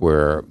Southwest,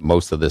 where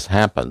most of this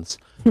happens.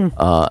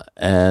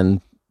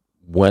 And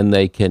when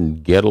they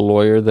can get a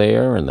lawyer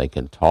there, and they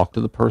can talk to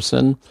the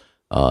person,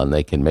 and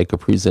they can make a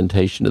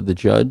presentation to the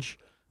judge,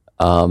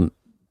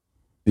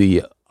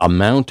 the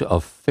amount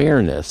of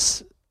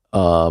fairness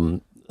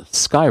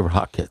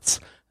skyrockets,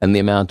 and the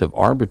amount of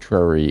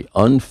arbitrary,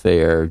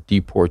 unfair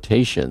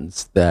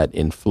deportations that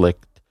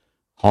inflict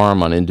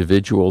harm on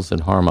individuals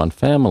and harm on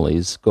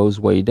families goes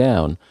way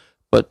down.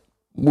 But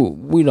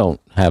we don't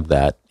have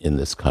that in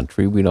this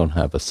country. We don't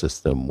have a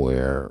system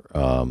where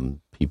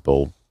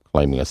people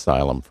claiming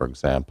asylum, for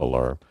example,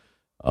 are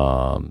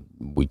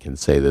we can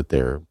say that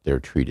they're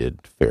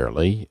treated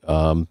fairly.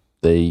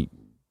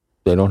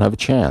 They don't have a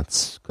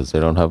chance because they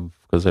don't have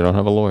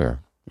a lawyer.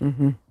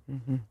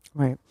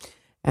 Right,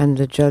 and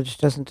the judge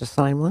doesn't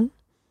assign one.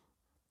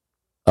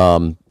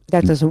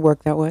 That doesn't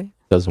work that way.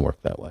 Doesn't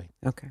work that way.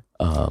 Okay.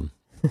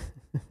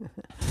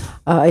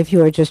 If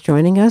you are just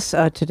joining us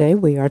today,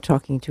 we are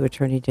talking to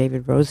Attorney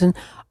David Rosen.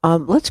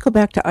 Let's go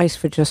back to ICE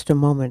for just a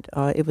moment.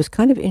 It was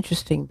kind of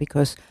interesting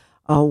because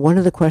one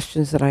of the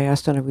questions that I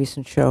asked on a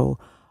recent show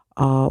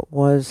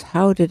was,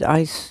 how did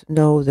ICE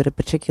know that a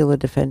particular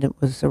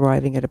defendant was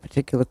arriving at a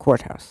particular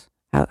courthouse?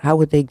 How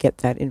would they get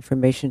that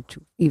information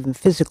to even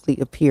physically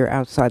appear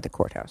outside the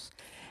courthouse?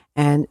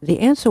 And the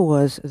answer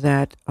was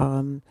that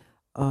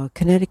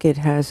Connecticut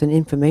has an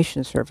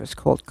information service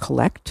called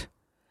Collect,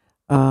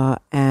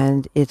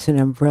 and it's an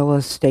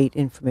umbrella state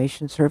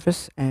information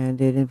service,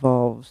 and it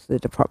involves the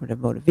Department of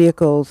Motor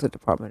Vehicles, the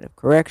Department of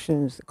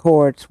Corrections, the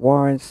courts,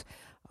 warrants,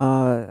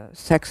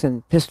 sex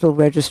and pistol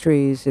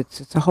registries.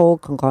 It's a whole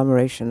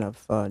conglomeration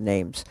of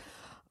names.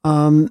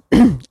 And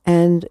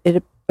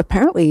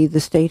apparently the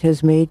state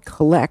has made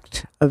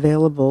Collect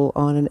available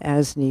on an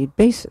as-need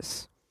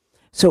basis.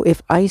 So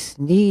if ICE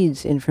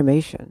needs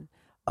information,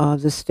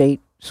 the state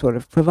sort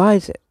of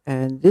provides it.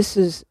 And this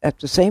is at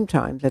the same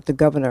time that the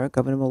Governor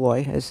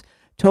Malloy, has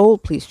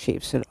told police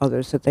chiefs and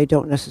others that they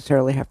don't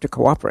necessarily have to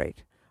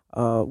cooperate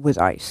with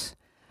ICE.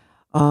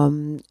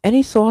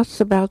 Any thoughts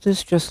about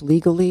this, just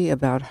legally,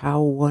 about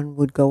how one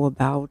would go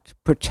about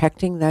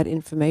protecting that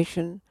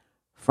information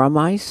from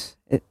ICE?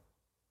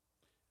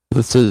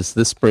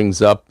 This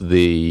brings up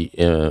the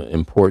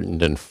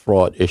important and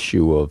fraught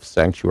issue of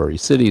sanctuary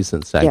cities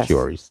and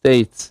sanctuary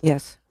states.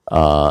 Yes.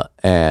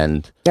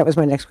 And that was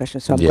my next question,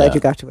 so I'm glad you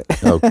got to it.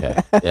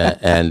 Okay. Yeah,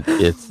 and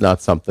it's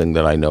not something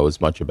that I know as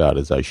much about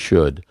as I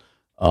should.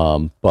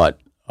 But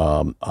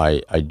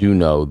I do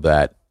know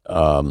that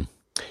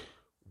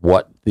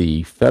what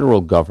the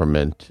federal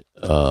government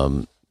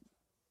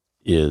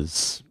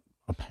is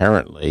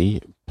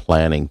apparently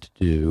planning to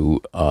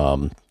do,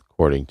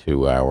 according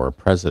to our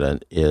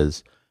president,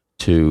 is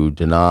to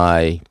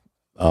deny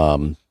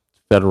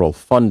federal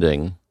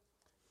funding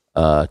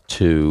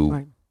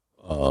to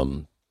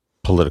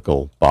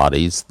political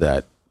bodies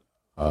that,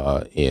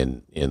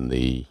 in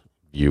the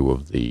view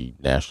of the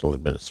national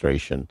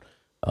administration,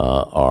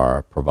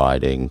 are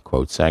providing,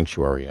 quote,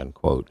 sanctuary,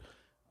 unquote.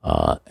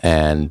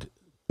 And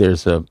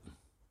there's a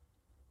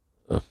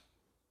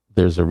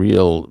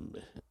real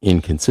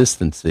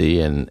inconsistency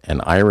and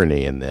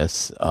irony in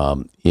this,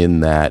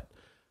 in that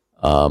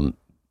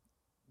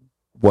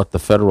what the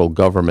federal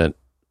government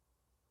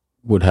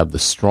would have the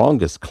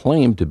strongest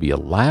claim to be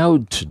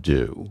allowed to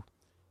do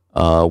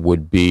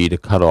would be to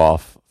cut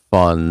off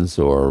funds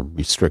or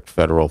restrict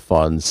federal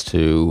funds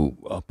to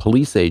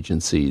police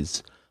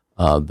agencies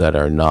that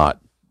are not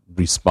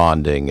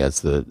responding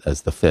as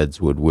the feds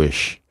would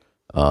wish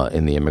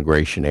in the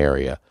immigration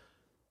area,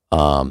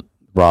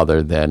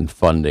 rather than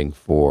funding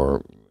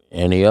for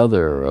any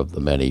other of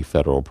the many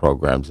federal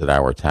programs that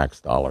our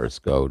tax dollars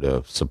go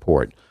to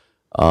support.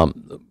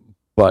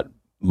 But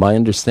my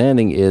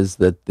understanding is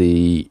that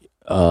the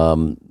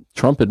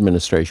Trump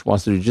administration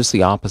wants to do just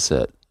the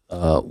opposite.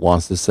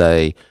 Wants to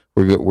say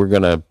we're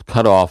going to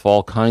cut off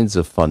all kinds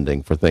of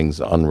funding for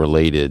things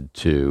unrelated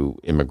to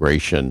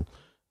immigration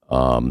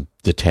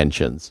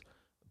detentions,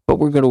 but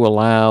we're going to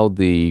allow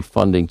the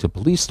funding to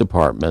police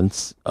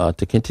departments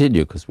to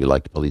continue because we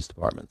like the police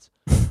departments.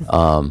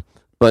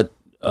 But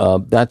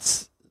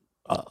that's,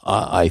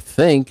 I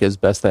think, as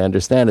best I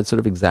understand it,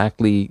 sort of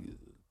exactly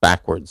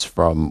backwards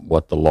from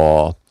what the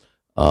law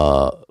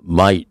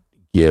might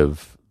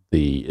give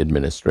the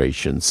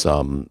administration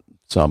some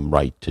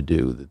right to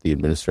do. That the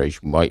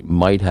administration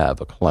might have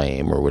a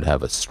claim or would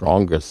have a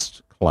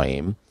strongest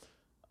claim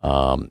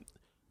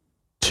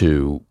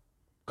to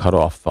cut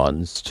off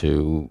funds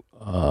to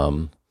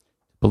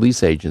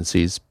police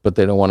agencies, but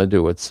they don't want to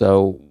do it.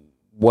 So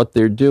what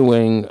they're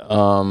doing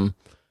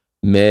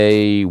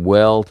may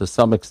well, to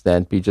some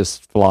extent, be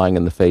just flying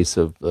in the face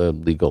of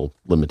legal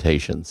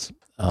limitations.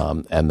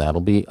 And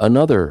that'll be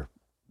another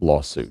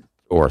lawsuit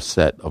or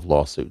set of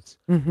lawsuits.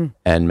 Mm-hmm.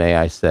 And may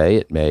I say,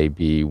 it may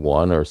be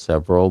one or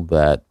several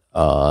that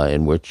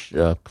in which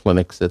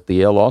clinics at the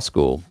Yale Law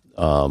School,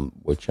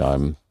 which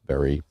I'm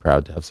very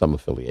proud to have some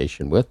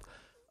affiliation with,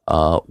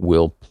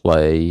 will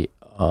play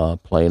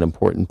an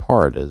important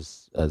part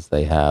as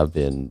they have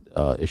in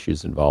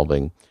issues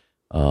involving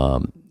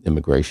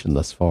immigration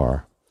thus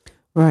far.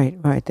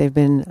 Right. They've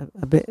been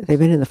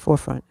in the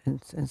forefront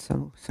in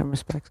some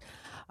respects.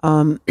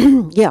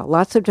 Yeah,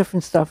 lots of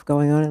different stuff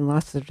going on in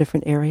lots of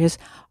different areas.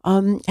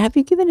 Have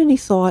you given any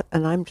thought,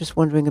 and I'm just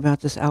wondering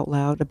about this out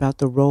loud, about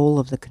the role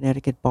of the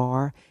Connecticut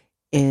bar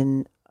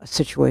in a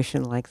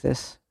situation like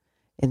this,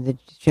 in the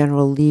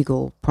general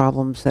legal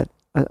problems that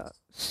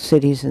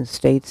cities and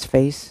states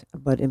face,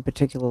 but in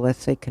particular,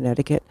 let's say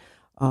Connecticut,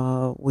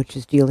 which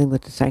is dealing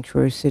with the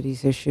sanctuary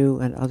cities issue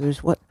and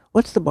others.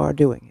 What's the bar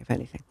doing, if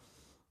anything?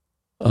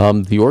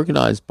 The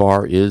organized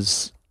bar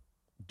is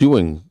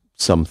doing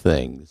some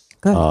things.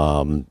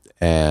 And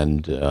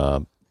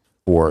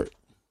for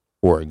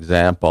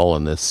example,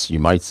 and this you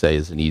might say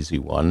is an easy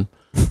one,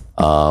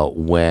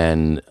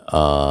 when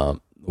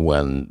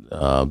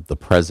the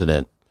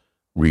president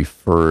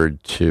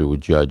referred to a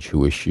judge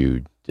who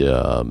issued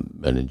an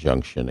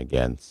injunction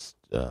against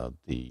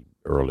the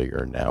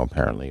earlier, now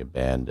apparently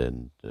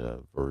abandoned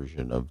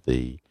version of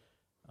the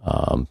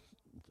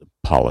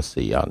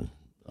policy on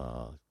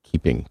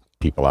keeping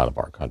people out of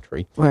our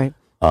country. Right.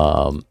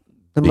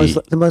 The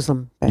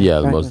Muslim ban.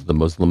 Yeah, right. the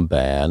Muslim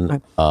ban.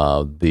 Right.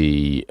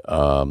 The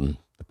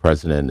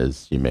president,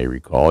 as you may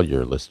recall,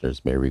 your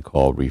listeners may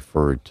recall,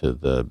 referred to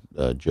the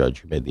judge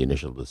who made the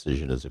initial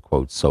decision as a,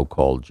 quote,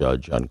 so-called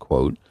judge,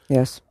 unquote.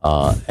 Yes.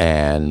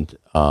 And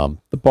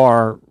the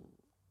bar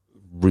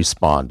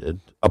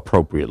responded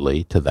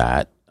appropriately to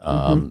that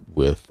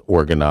with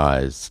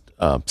organized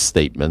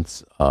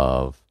statements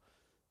of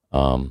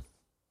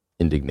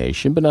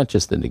indignation, but not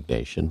just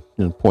indignation,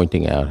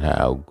 pointing out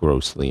how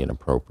grossly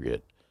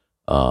inappropriate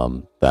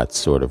that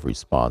sort of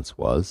response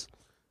was.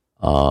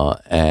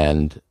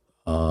 And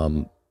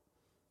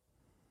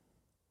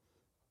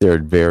there are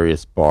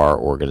various bar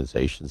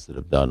organizations that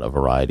have done a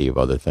variety of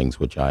other things,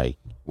 which I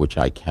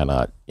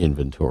cannot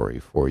inventory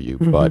for you,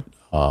 but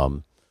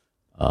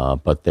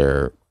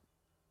they're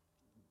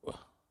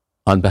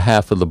on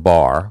behalf of the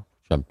bar,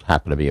 which I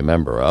happen to be a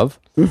member of.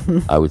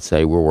 I would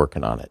say we're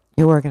working on it.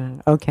 You're working on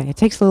it. Okay. It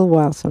takes a little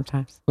while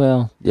sometimes.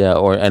 Well, yeah,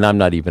 and I'm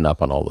not even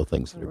up on all the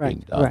things that are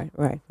being done.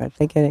 Right.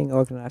 They're getting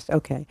organized.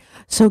 Okay.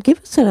 So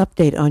give us an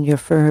update on your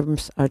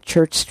firm's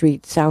Church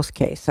Street South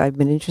case. I've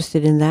been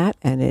interested in that,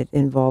 and it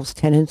involves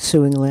tenants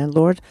suing a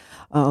landlord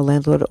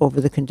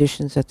over the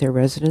conditions at their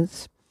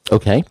residence.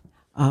 Okay.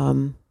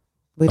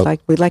 We'd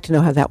like to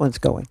know how that one's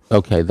going.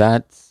 Okay,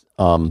 that's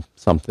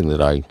something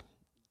that I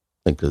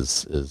think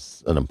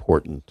is an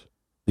important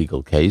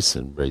legal case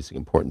and raising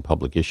important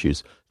public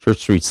issues. Church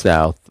Street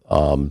South,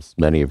 as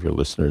many of your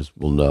listeners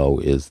will know,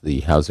 is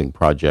the housing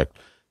project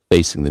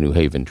facing the New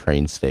Haven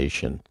train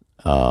station.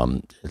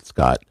 It's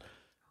got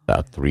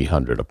about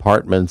 300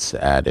 apartments.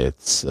 At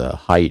its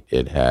height,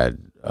 it had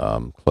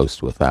close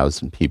to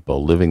 1,000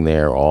 people living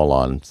there, all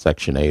on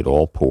Section 8,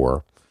 all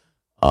poor.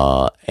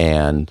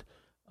 And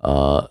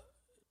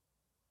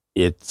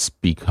it's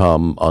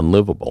become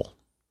unlivable.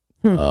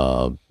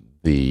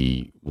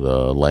 The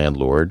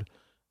landlord,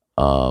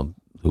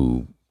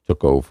 who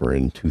took over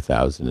in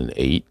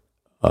 2008,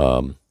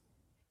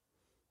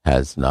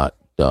 has not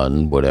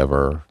done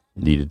whatever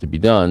needed to be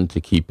done to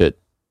keep it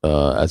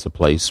as a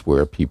place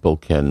where people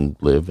can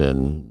live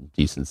in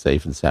decent,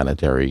 safe, and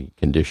sanitary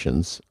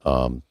conditions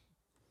for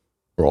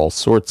all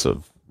sorts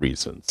of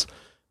reasons.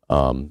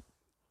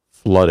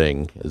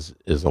 Flooding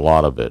is a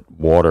lot of it.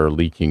 Water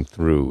leaking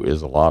through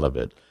is a lot of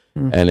it.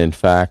 And in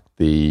fact,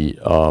 the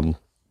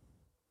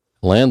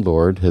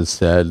landlord has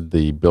said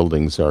the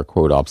buildings are,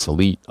 quote,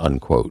 obsolete,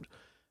 unquote,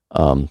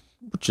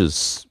 which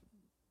is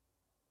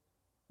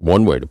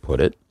one way to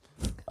put it.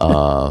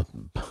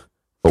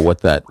 But what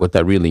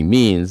that really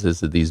means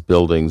is that these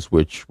buildings,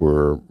 which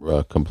were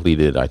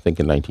completed, I think,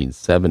 in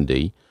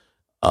 1970,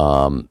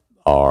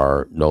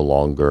 are no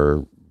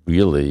longer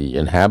really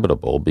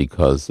inhabitable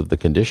because of the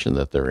condition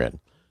that they're in.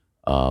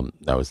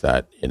 Now, is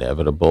that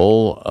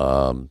inevitable?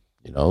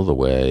 The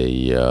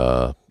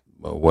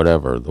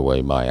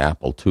way my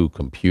Apple II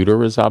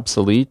computer is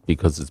obsolete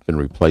because it's been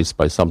replaced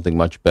by something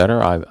much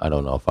better. I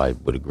don't know if I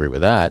would agree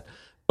with that,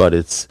 but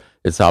it's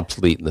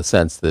obsolete in the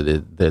sense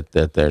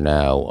that they're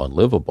now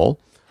unlivable.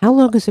 How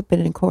long has it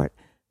been in court?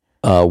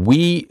 There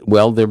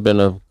have been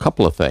a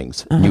couple of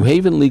things. New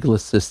Haven Legal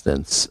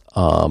Assistance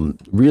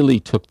really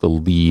took the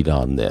lead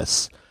on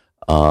this,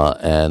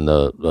 and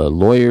the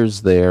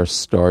lawyers there,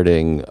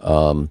 starting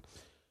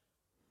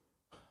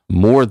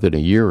more than a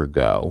year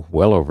ago,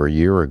 well over a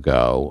year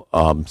ago,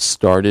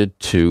 started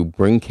to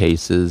bring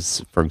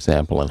cases, for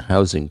example, in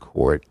housing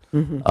court,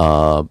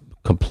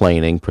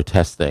 complaining,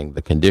 protesting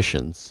the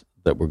conditions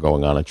that were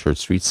going on at Church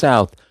Street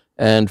South,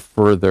 and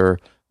further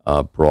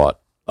brought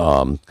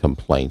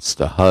complaints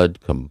to HUD,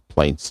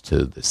 complaints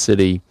to the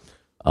city,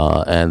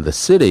 and the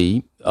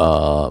city,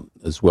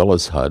 as well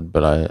as HUD,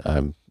 but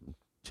I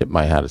tip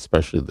my hat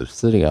especially to the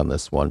city on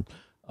this one,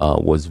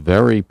 was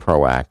very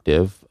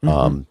proactive,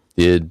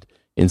 did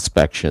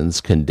inspections,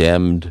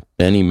 condemned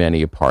many,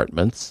 many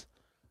apartments,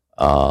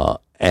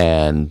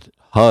 and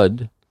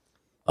HUD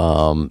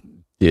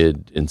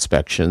did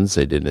inspections.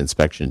 They did an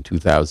inspection in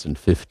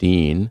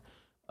 2015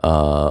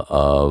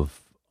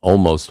 of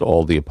almost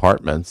all the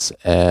apartments,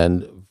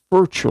 and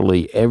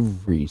virtually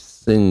every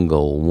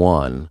single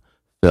one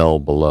fell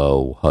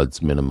below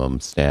HUD's minimum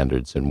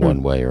standards in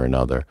one way or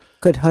another.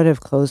 Could HUD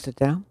have closed it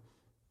down?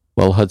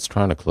 Well, HUD's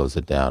trying to close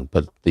it down,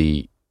 but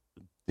the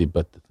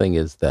thing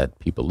is that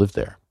people live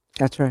there.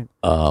 That's right.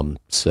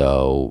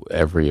 So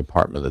every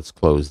apartment that's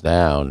closed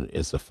down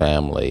is a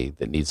family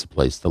that needs a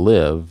place to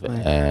live,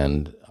 right.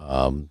 And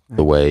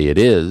the way it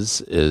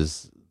is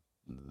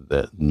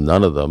that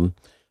none of them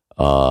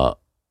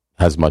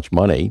has much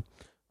money.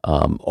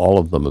 All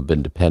of them have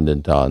been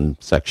dependent on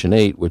Section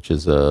 8, which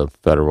is a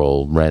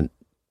federal rent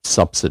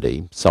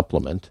subsidy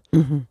supplement.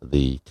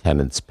 The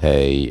tenants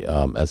pay,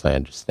 as I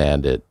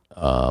understand it,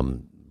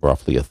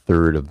 roughly a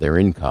third of their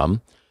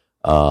income,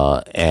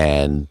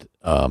 and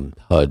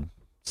HUD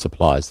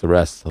supplies the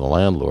rest to the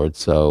landlord.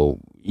 So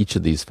each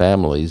of these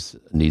families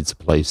needs a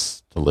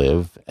place to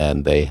live,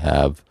 and they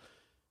have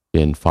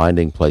been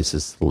finding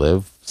places to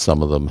live.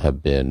 Some of them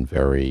have been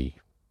very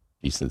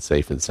decent,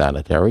 safe, and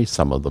sanitary.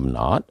 Some of them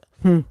not.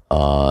 In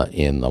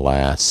the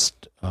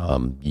last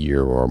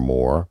year or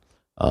more,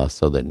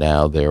 so that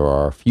now there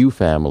are a few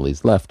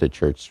families left at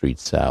Church Street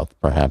South,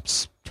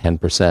 perhaps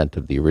 10%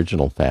 of the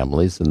original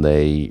families, and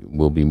they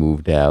will be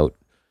moved out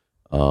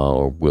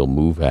or will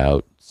move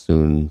out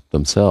soon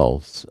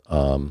themselves.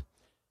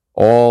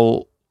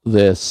 All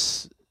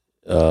this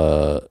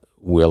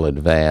will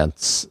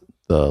advance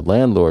the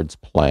landlord's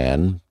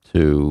plan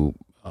to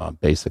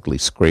basically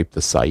scrape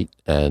the site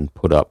and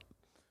put up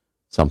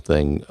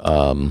something,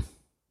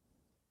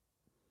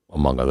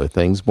 among other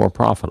things, more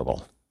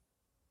profitable.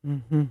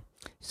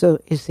 So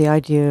is the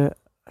idea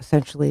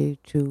essentially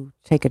to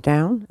take it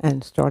down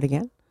and start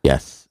again?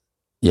 Yes.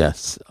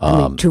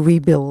 To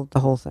rebuild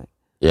the whole thing.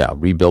 Yeah,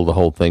 rebuild the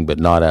whole thing, but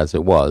not as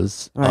it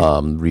was.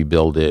 Right.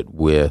 Rebuild it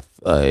with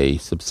a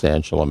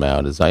substantial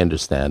amount, as I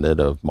understand it,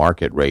 of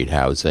market rate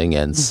housing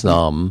and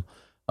some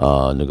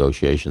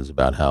negotiations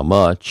about how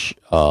much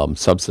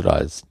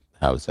subsidized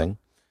housing.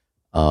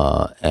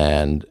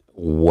 And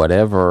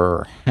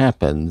whatever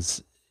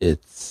happens,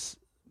 it's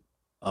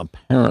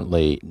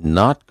apparently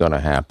not going to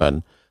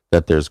happen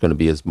that there's going to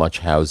be as much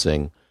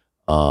housing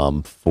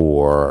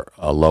for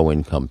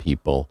low-income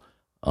people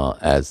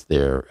as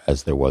there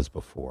was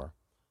before.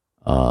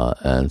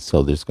 And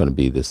so there's going to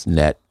be this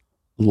net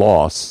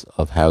loss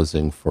of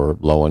housing for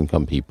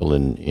low-income people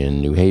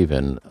in New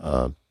Haven,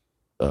 a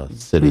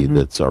city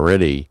that's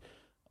already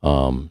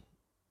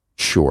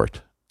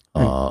short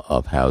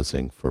of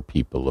housing for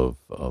people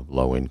of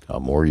low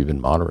income or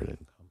even moderate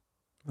income.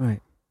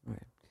 Right.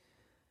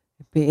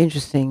 It'd be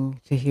interesting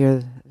to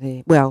hear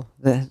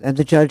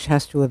the judge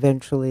has to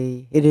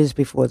eventually. It is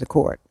before the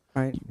court,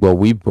 right? Well,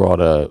 we brought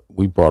a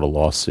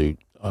lawsuit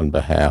on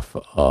behalf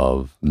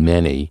of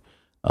many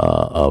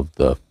of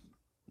the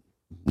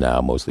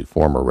now mostly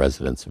former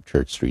residents of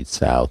Church Street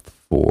South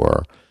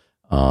for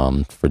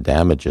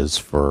damages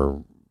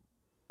for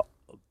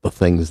the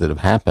things that have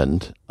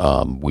happened.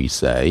 We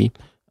say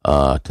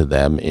to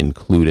them,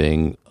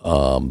 including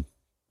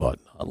but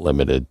not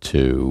limited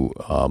to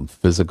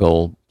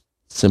physical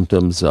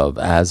symptoms of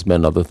asthma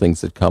and other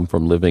things that come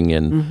from living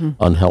in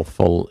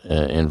unhealthful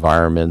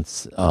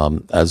environments,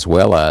 as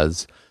well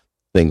as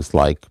things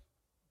like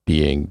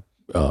being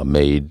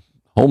made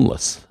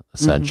homeless,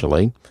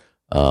 essentially,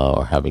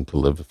 or having to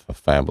live, a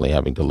family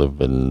having to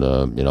live in,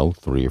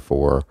 3 or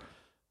 4,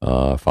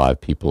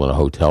 5 people in a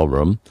hotel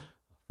room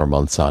for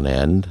months on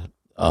end.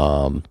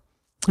 And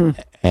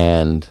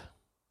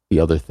the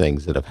other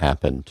things that have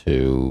happened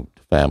to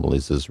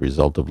families as a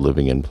result of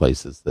living in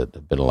places that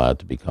have been allowed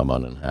to become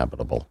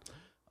uninhabitable.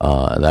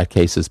 That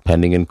case is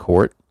pending in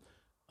court.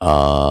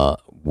 And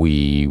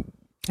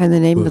the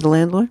name of the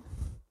landlord?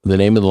 The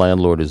name of the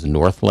landlord is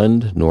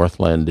Northland.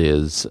 Northland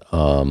is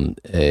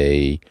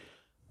a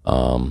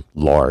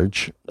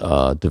large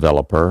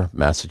developer,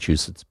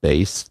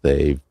 Massachusetts-based.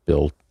 They've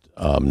built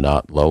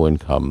not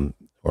low-income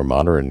or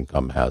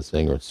moderate-income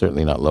housing, or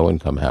certainly not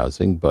low-income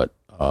housing, but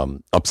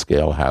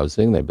upscale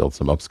housing. They built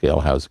some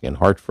upscale housing in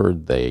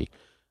Hartford. They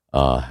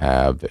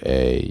have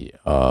a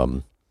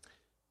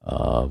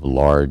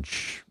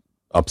large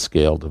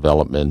upscale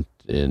development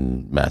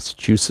in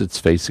Massachusetts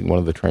facing one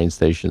of the train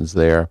stations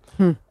there.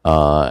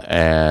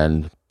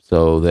 And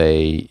so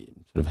they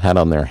sort of had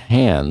on their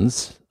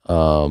hands,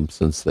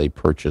 since they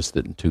purchased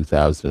it in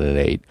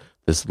 2008,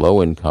 this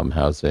low-income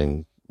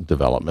housing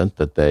development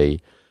that they,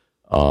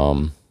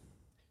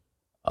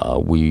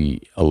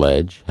 we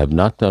allege, have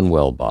not done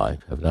well by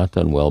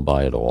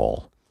at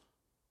all.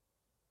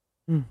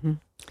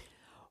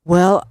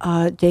 Well,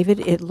 David,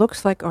 it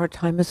looks like our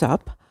time is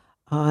up.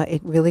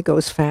 It really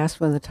goes fast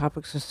when the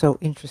topics are so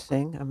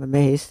interesting. I'm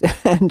amazed.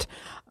 And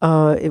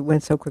it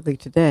went so quickly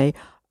today.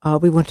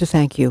 We want to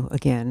thank you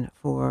again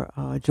for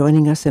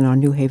joining us in our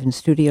New Haven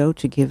studio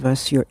to give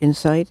us your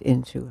insight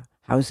into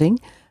housing,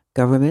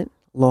 government,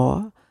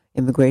 law,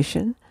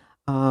 immigration.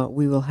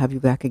 We will have you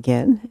back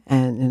again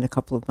and in a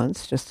couple of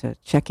months just to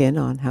check in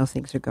on how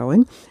things are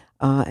going.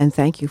 And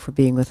thank you for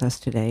being with us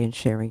today and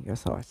sharing your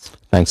thoughts.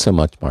 Thanks so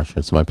much, Marcia.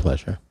 It's my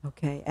pleasure.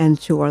 Okay. And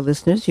to our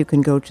listeners, you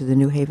can go to the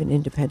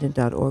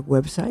newhavenindependent.org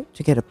website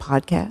to get a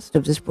podcast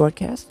of this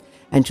broadcast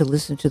and to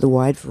listen to the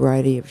wide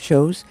variety of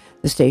shows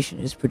the station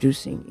is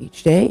producing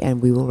each day,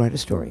 and we will write a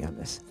story on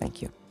this.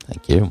 Thank you.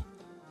 Thank you.